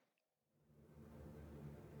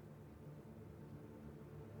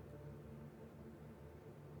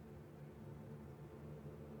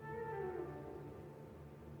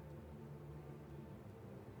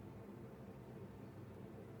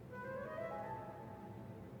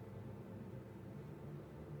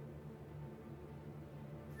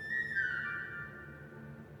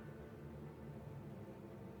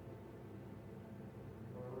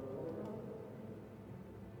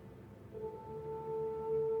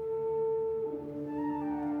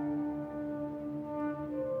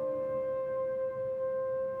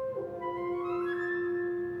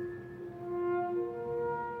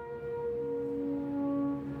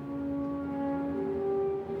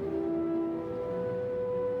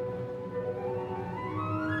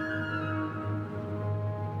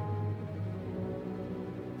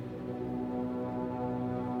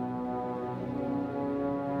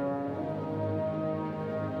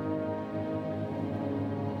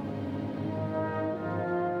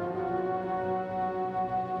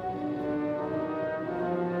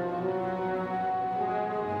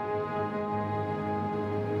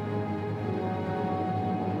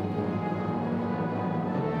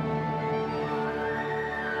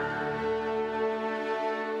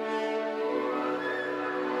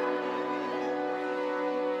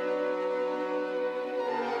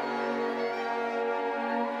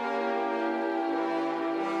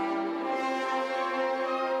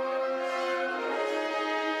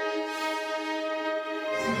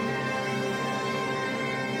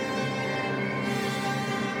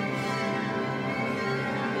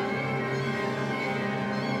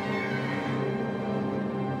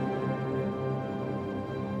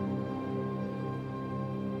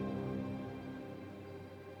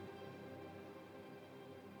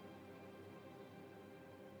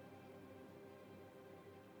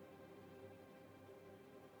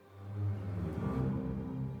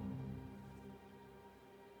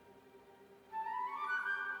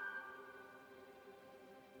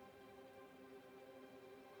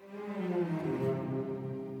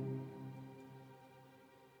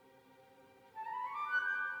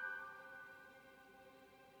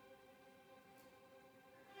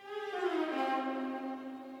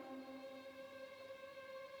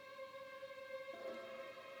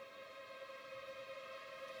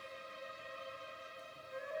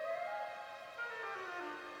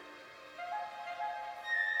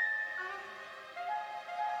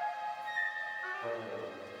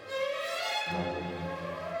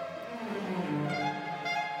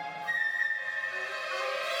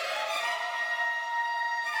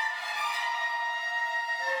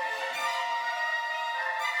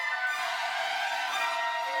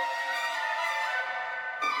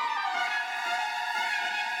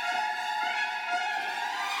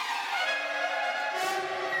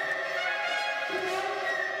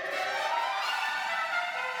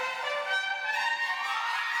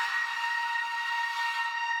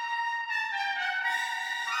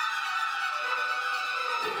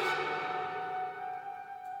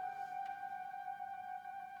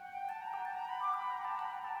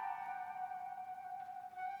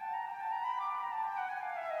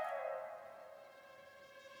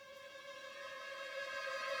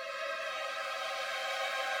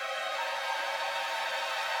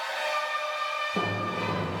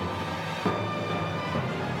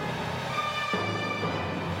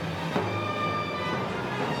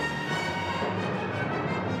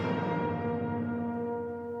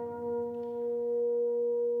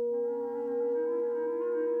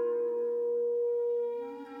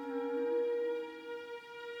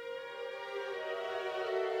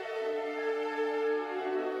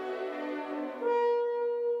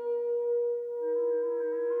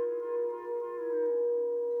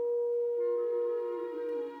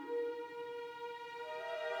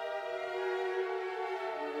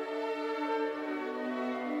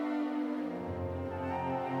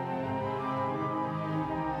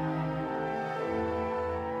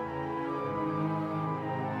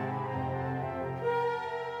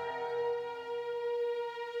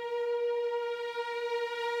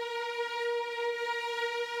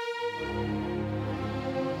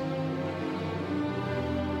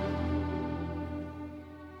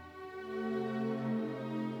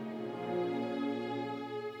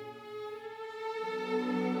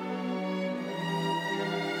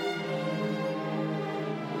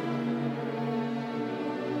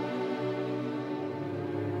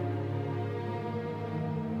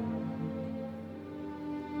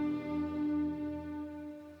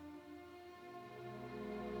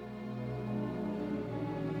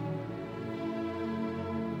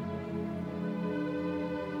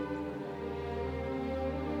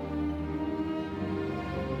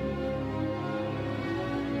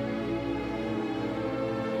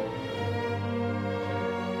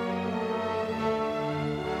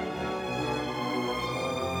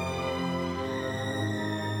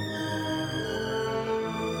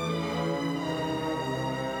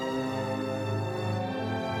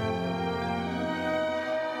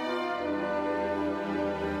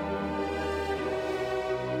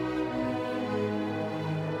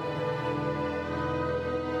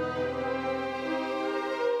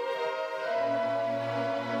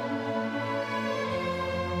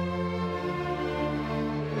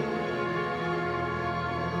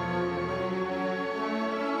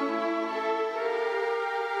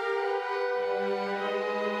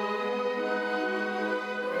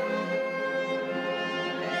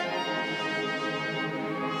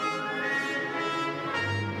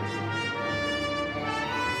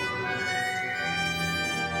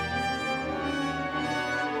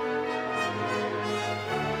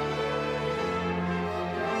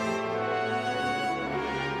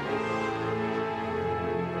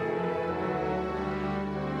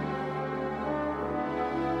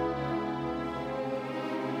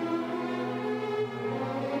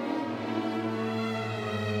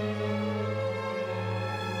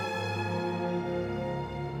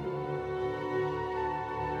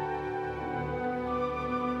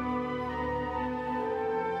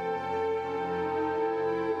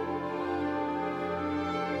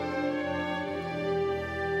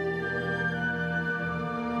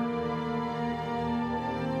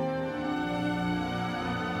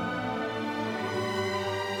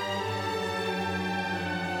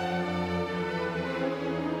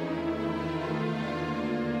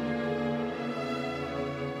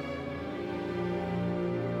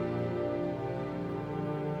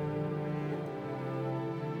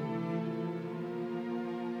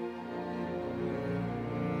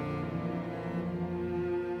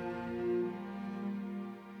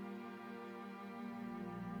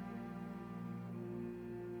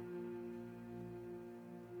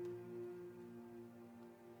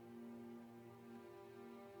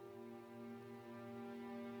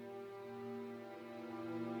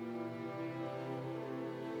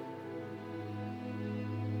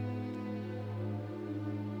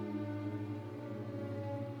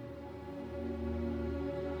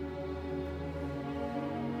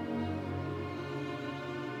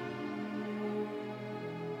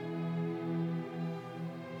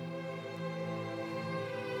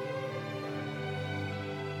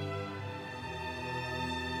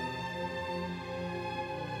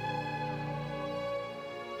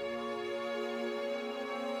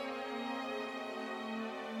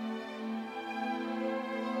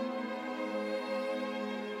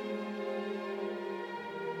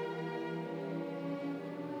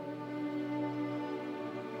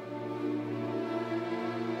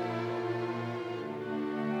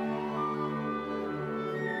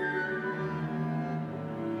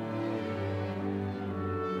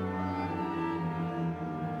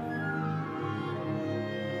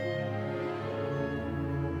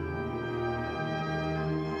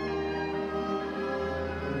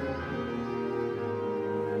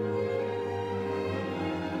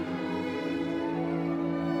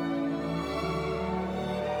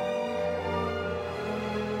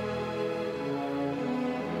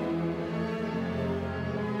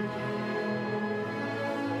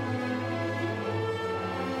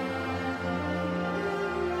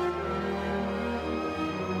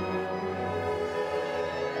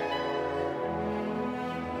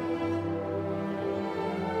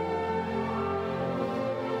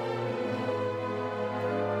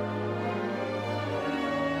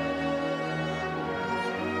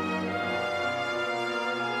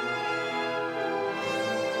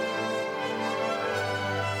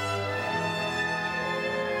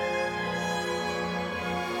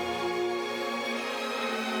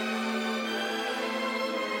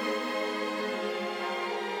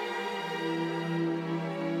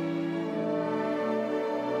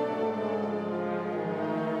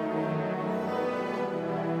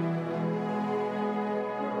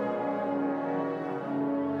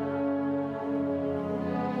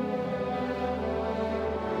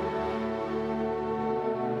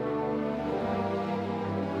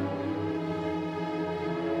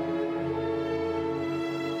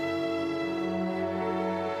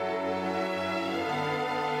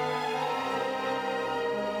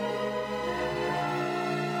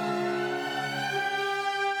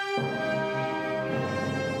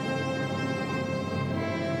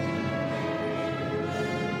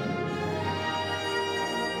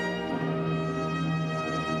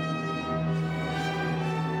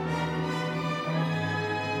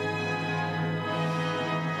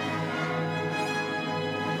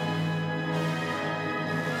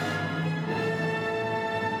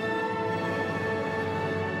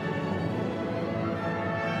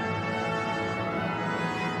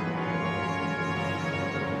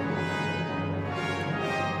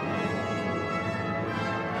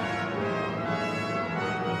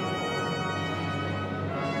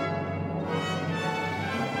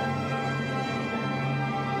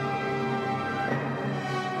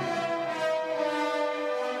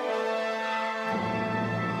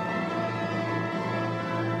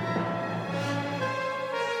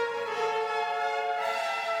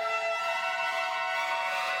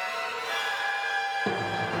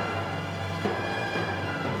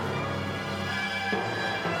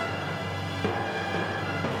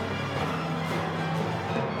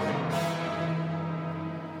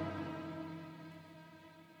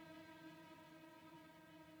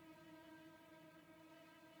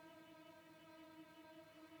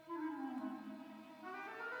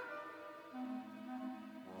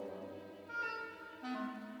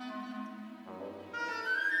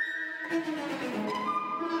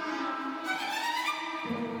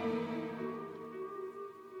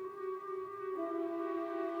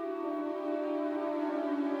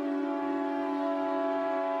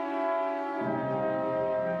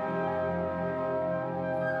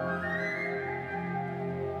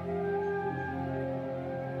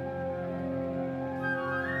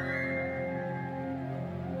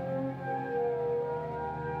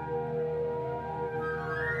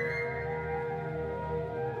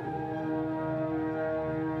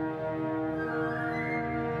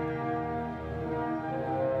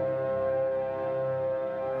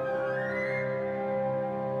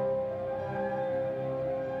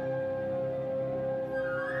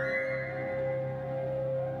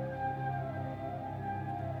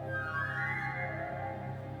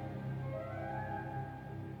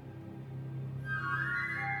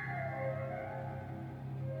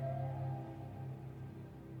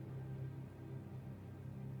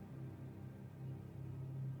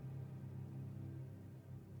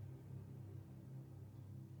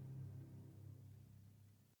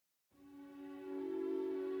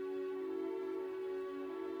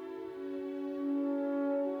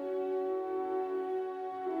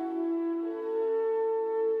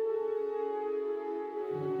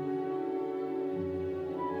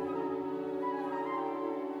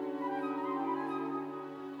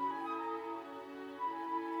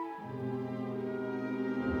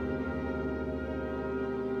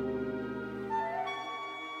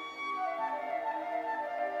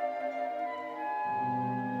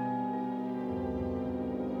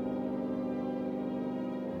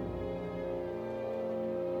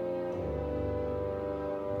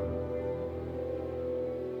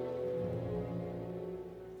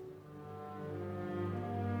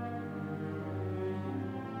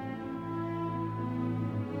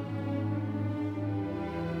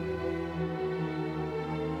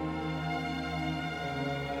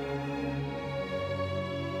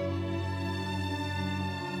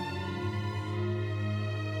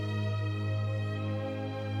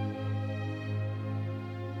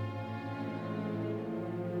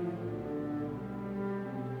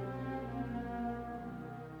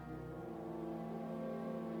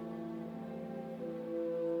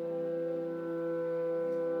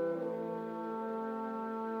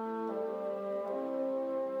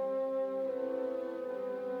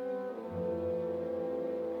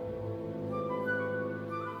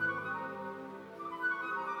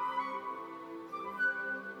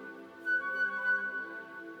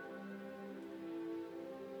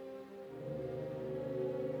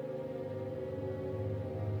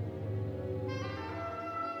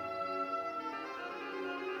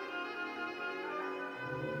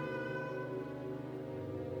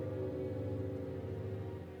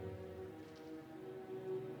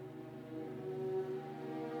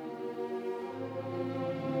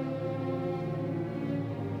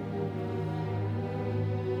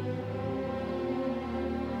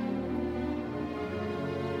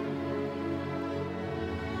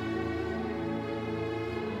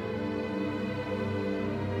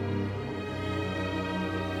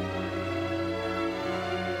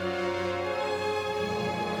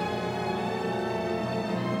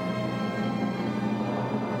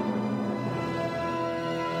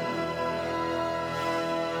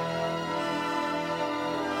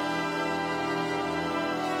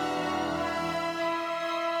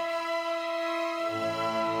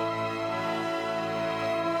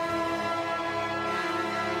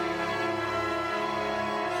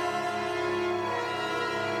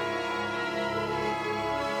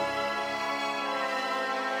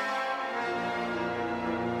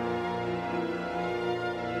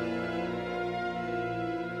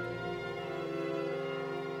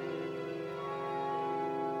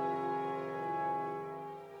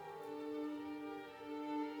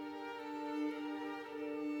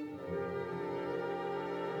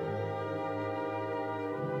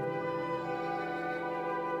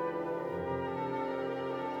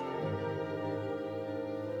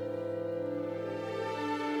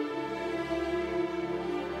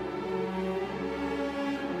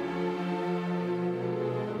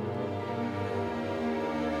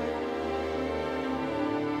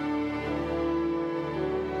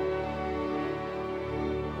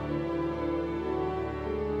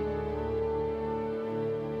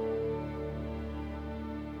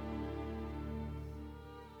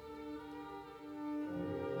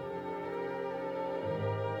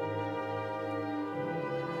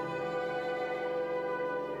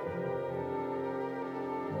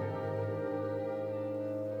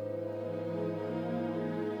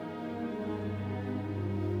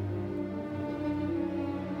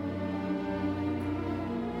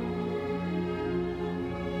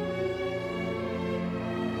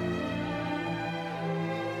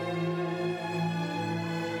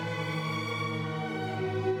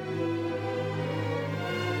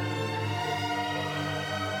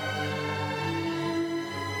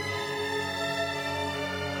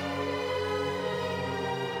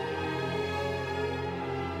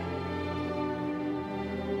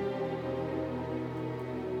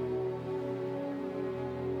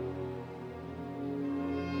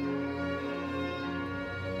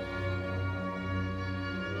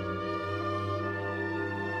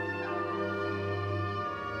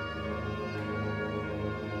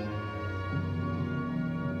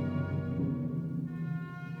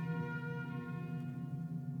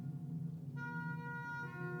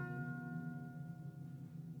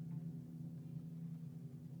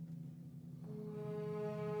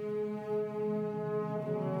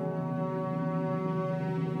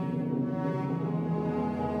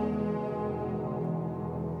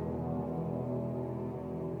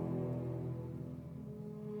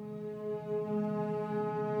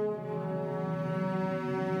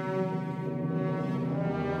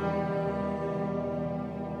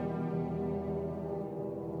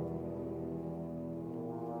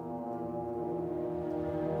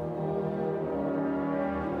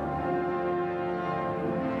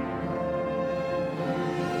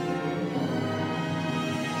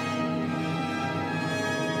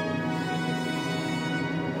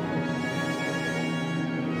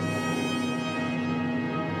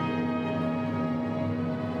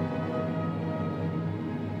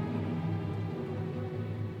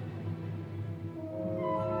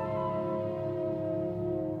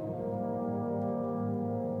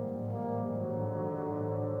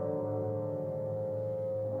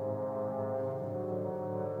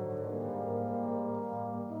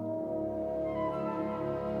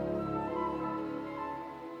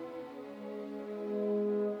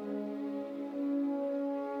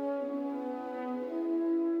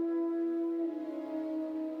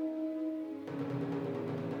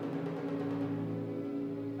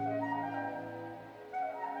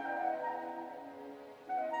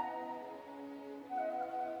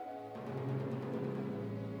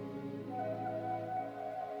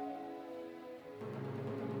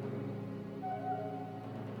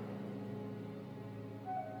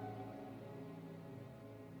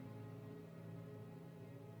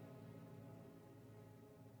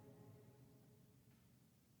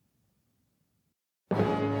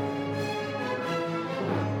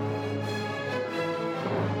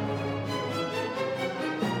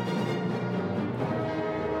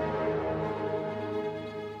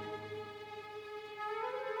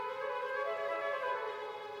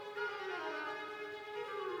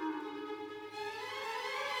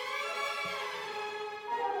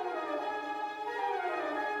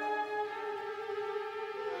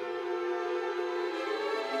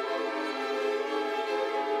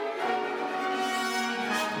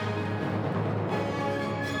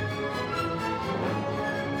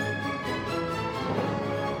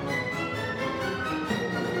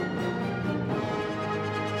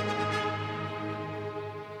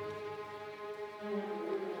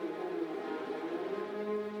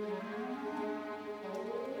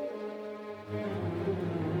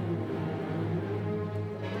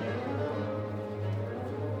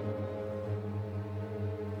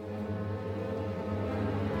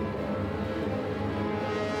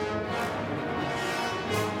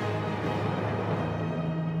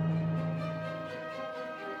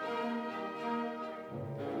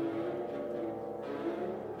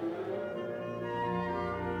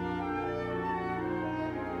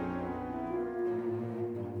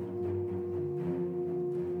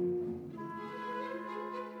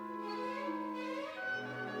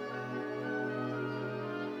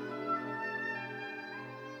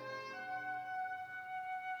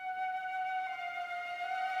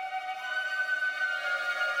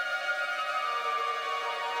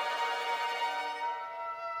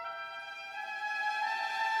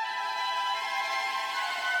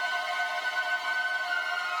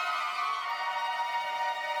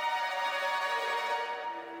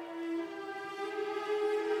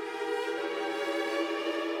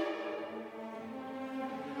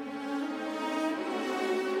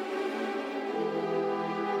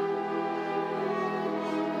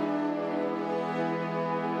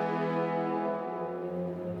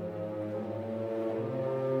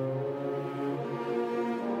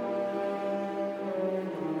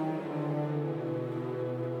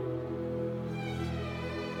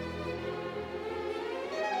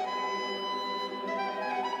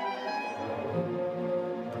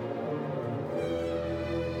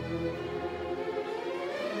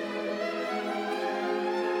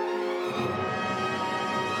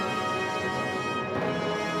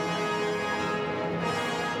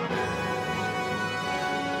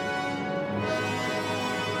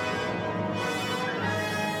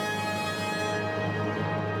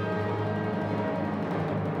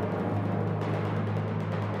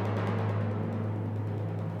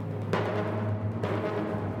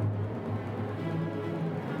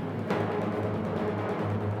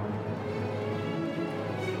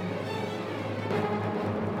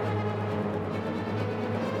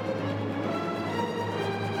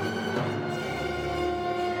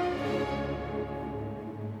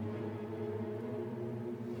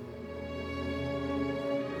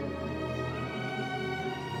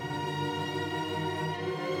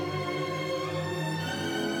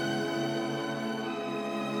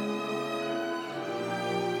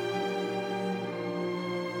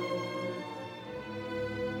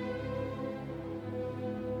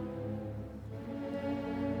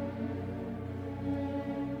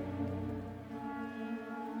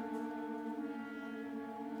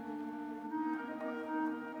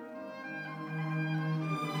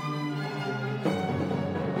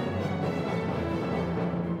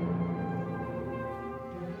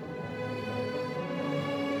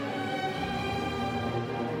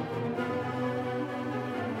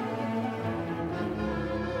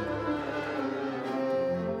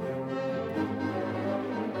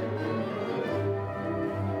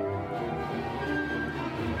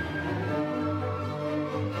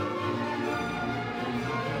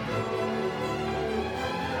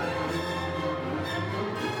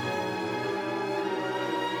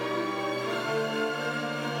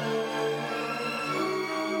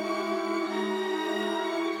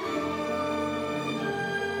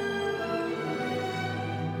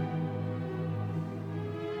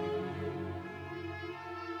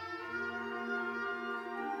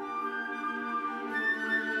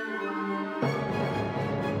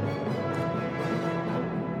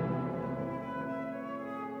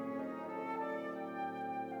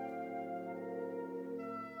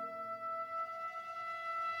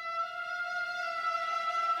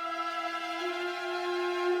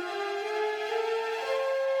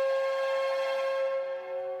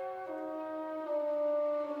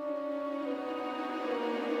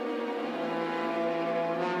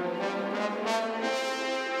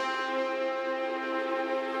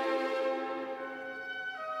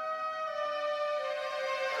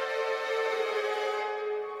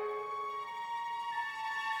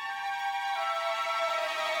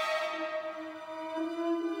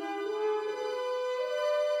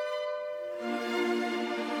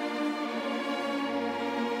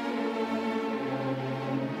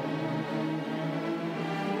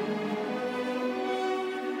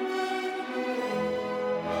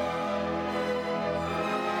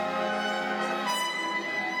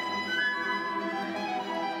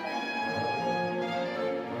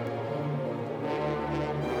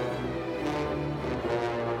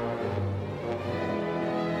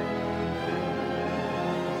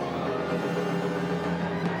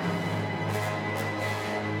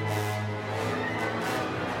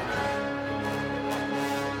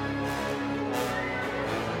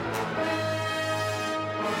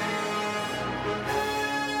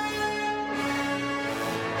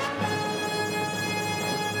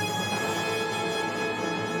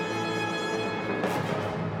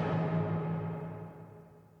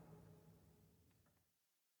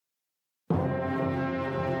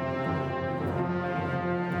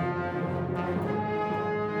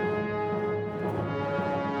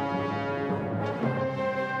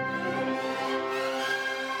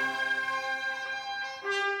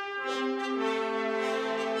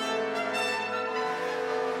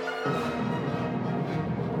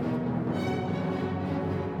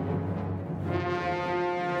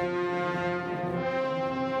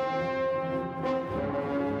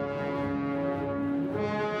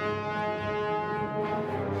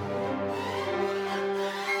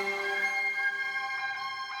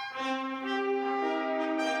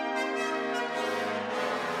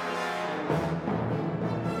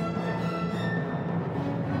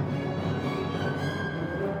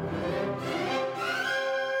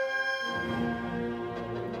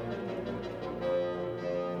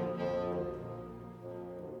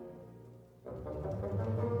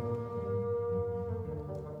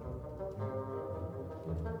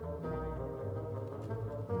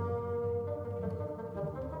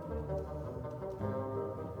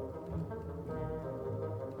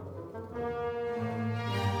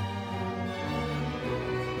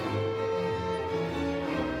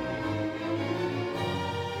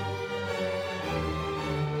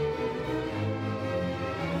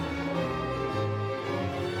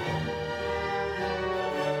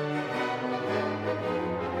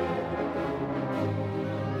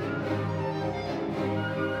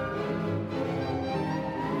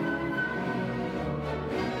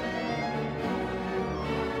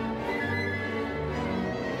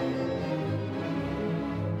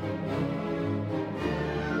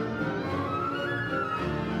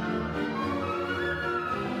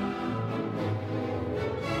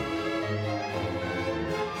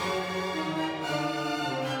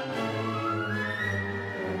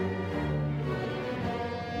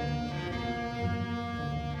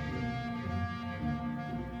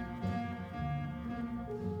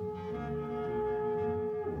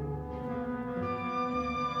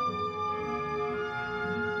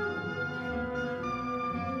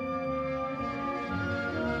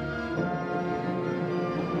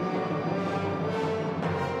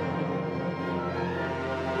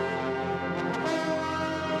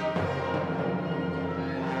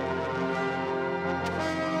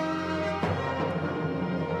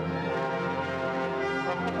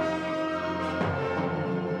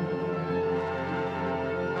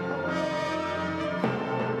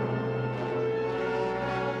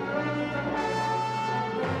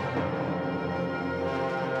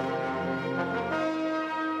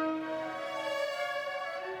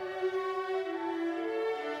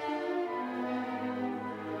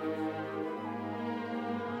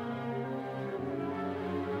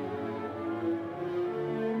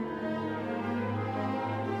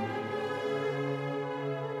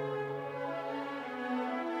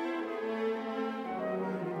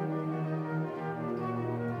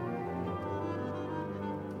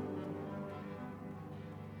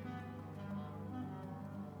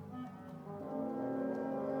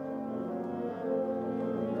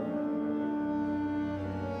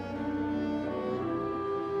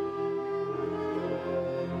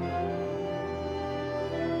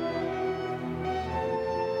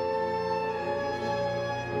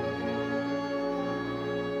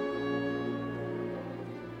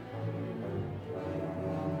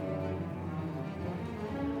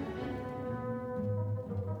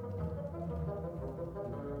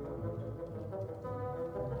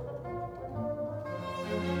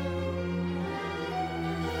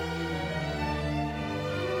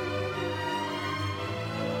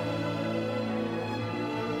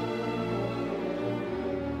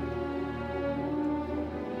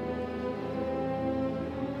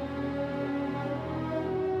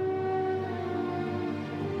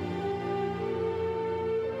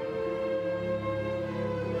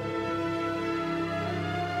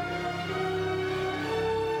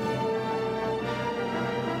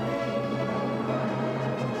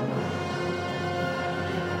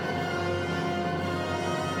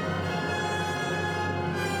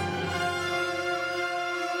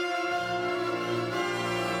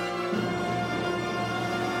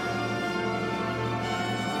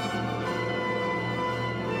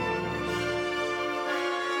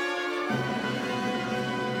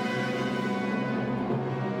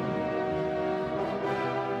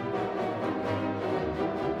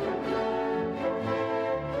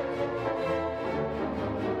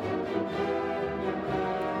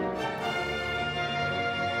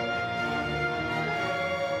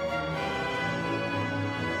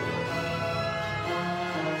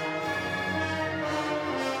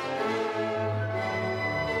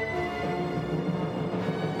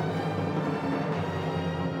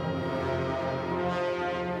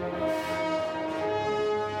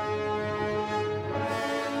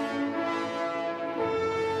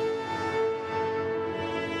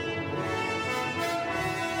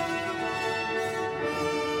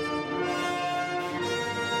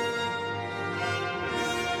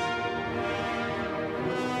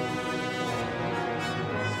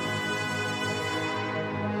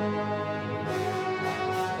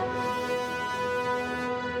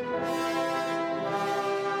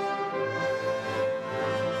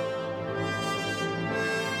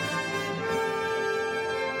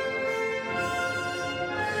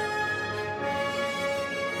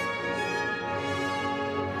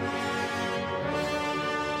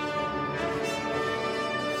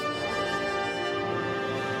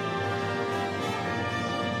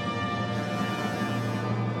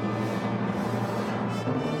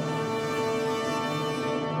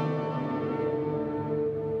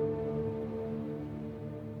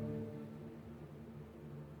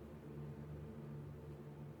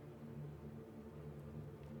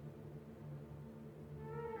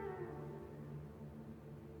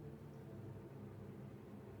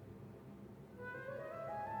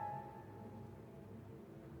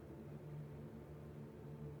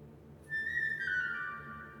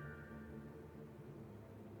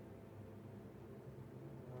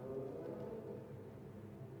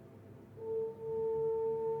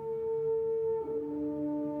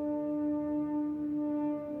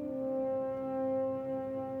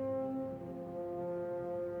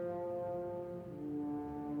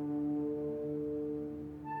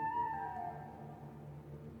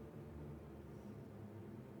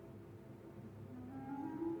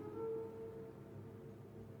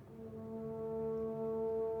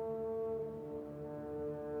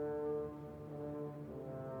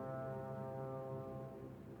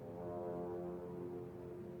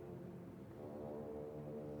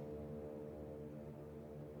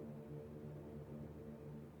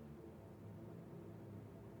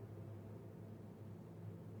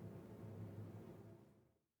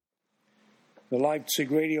 The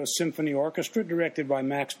Leipzig Radio Symphony Orchestra, directed by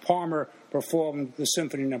Max Palmer, performed the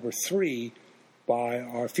Symphony No. 3 by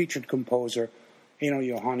our featured composer, Eno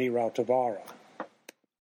Johanni Rautavaara.